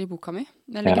grønnsaker i boka mi,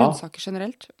 eller grønnsaker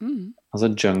generelt. Altså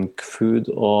junk food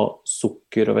og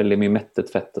sukker og veldig mye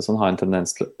mettet fett og sånn har en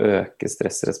tendens til å øke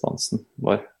stressresponsen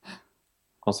vår.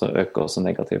 Og så øke også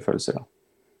negative følelser da.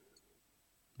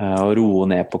 Og roe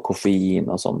ned på koffein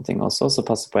og sånne ting også, så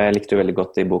pass på, jeg likte jo veldig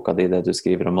godt i boka di det du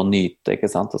skriver om å nyte, ikke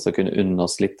sant? Og så kunne unne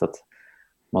oss litt at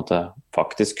måtte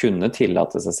faktisk kunne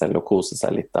tillate seg selv å kose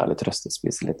seg litt eller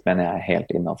trøstespise litt, men jeg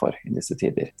helt innenfor i disse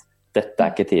tider. Dette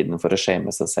ikke tiden for å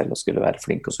shame seg selv og skulle være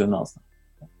flink og sunn, altså.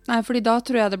 Nei, fordi da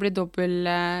tror jeg det blir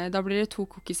da blir det 2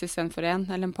 cookies i stedet for 1,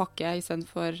 eller en pakke i stedet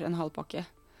for en halv pakke.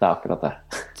 Det akkurat det.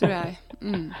 Tror jeg.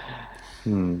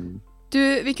 Du,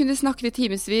 vi kunne snakke i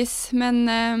timesvis, men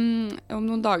om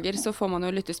noen dager så får man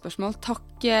jo lyttespørsmål.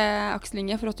 Takk, Aksel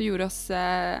Inge, for at du gjorde oss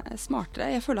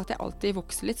smartere. Jeg føler at jeg alltid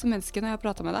vokser litt som menneske når jeg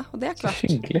prater med deg, og det ikke verst.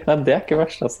 Hyggelig. Ja, det ikke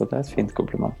verst, altså. Det et fint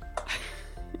kompliment.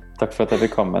 Takk for at jeg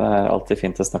fikk komme. Det alltid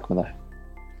fint å snakke med deg.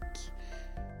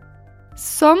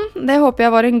 Sånn, det håper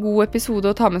jeg var en god episode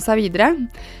å ta med seg videre.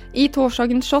 I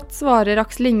torsdagens shot svarer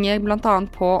Aksel Inge blant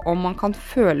annet på om man kan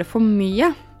føle for mye.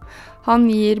 Han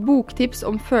gir boktips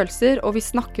om følelser, og vi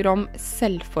snakker om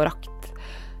selvforakt.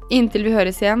 Inntil vi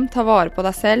høres igjen, ta vare på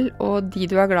deg selv og de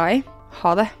du er glad i.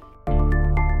 Ha det!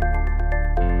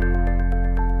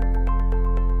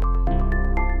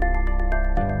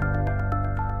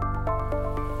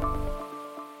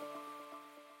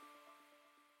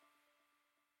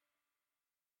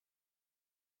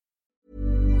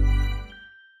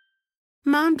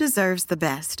 Mom deserves the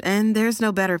best, and there's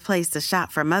no better place to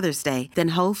shop for Mother's Day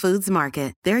than Whole Foods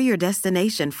Market. They're your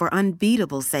destination for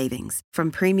unbeatable savings,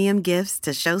 from premium gifts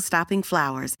to show-stopping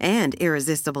flowers and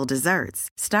irresistible desserts.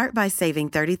 Start by saving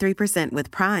 33%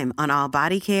 with Prime on all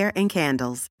body care and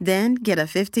candles. Then get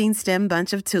a 15-stem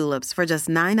bunch of tulips for just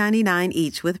 $9.99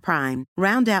 each with Prime.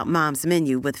 Round out Mom's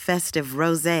menu with festive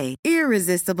rosé,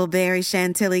 irresistible berry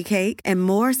chantilly cake, and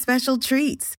more special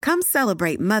treats. Come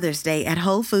celebrate Mother's Day at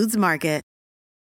Whole Foods Market.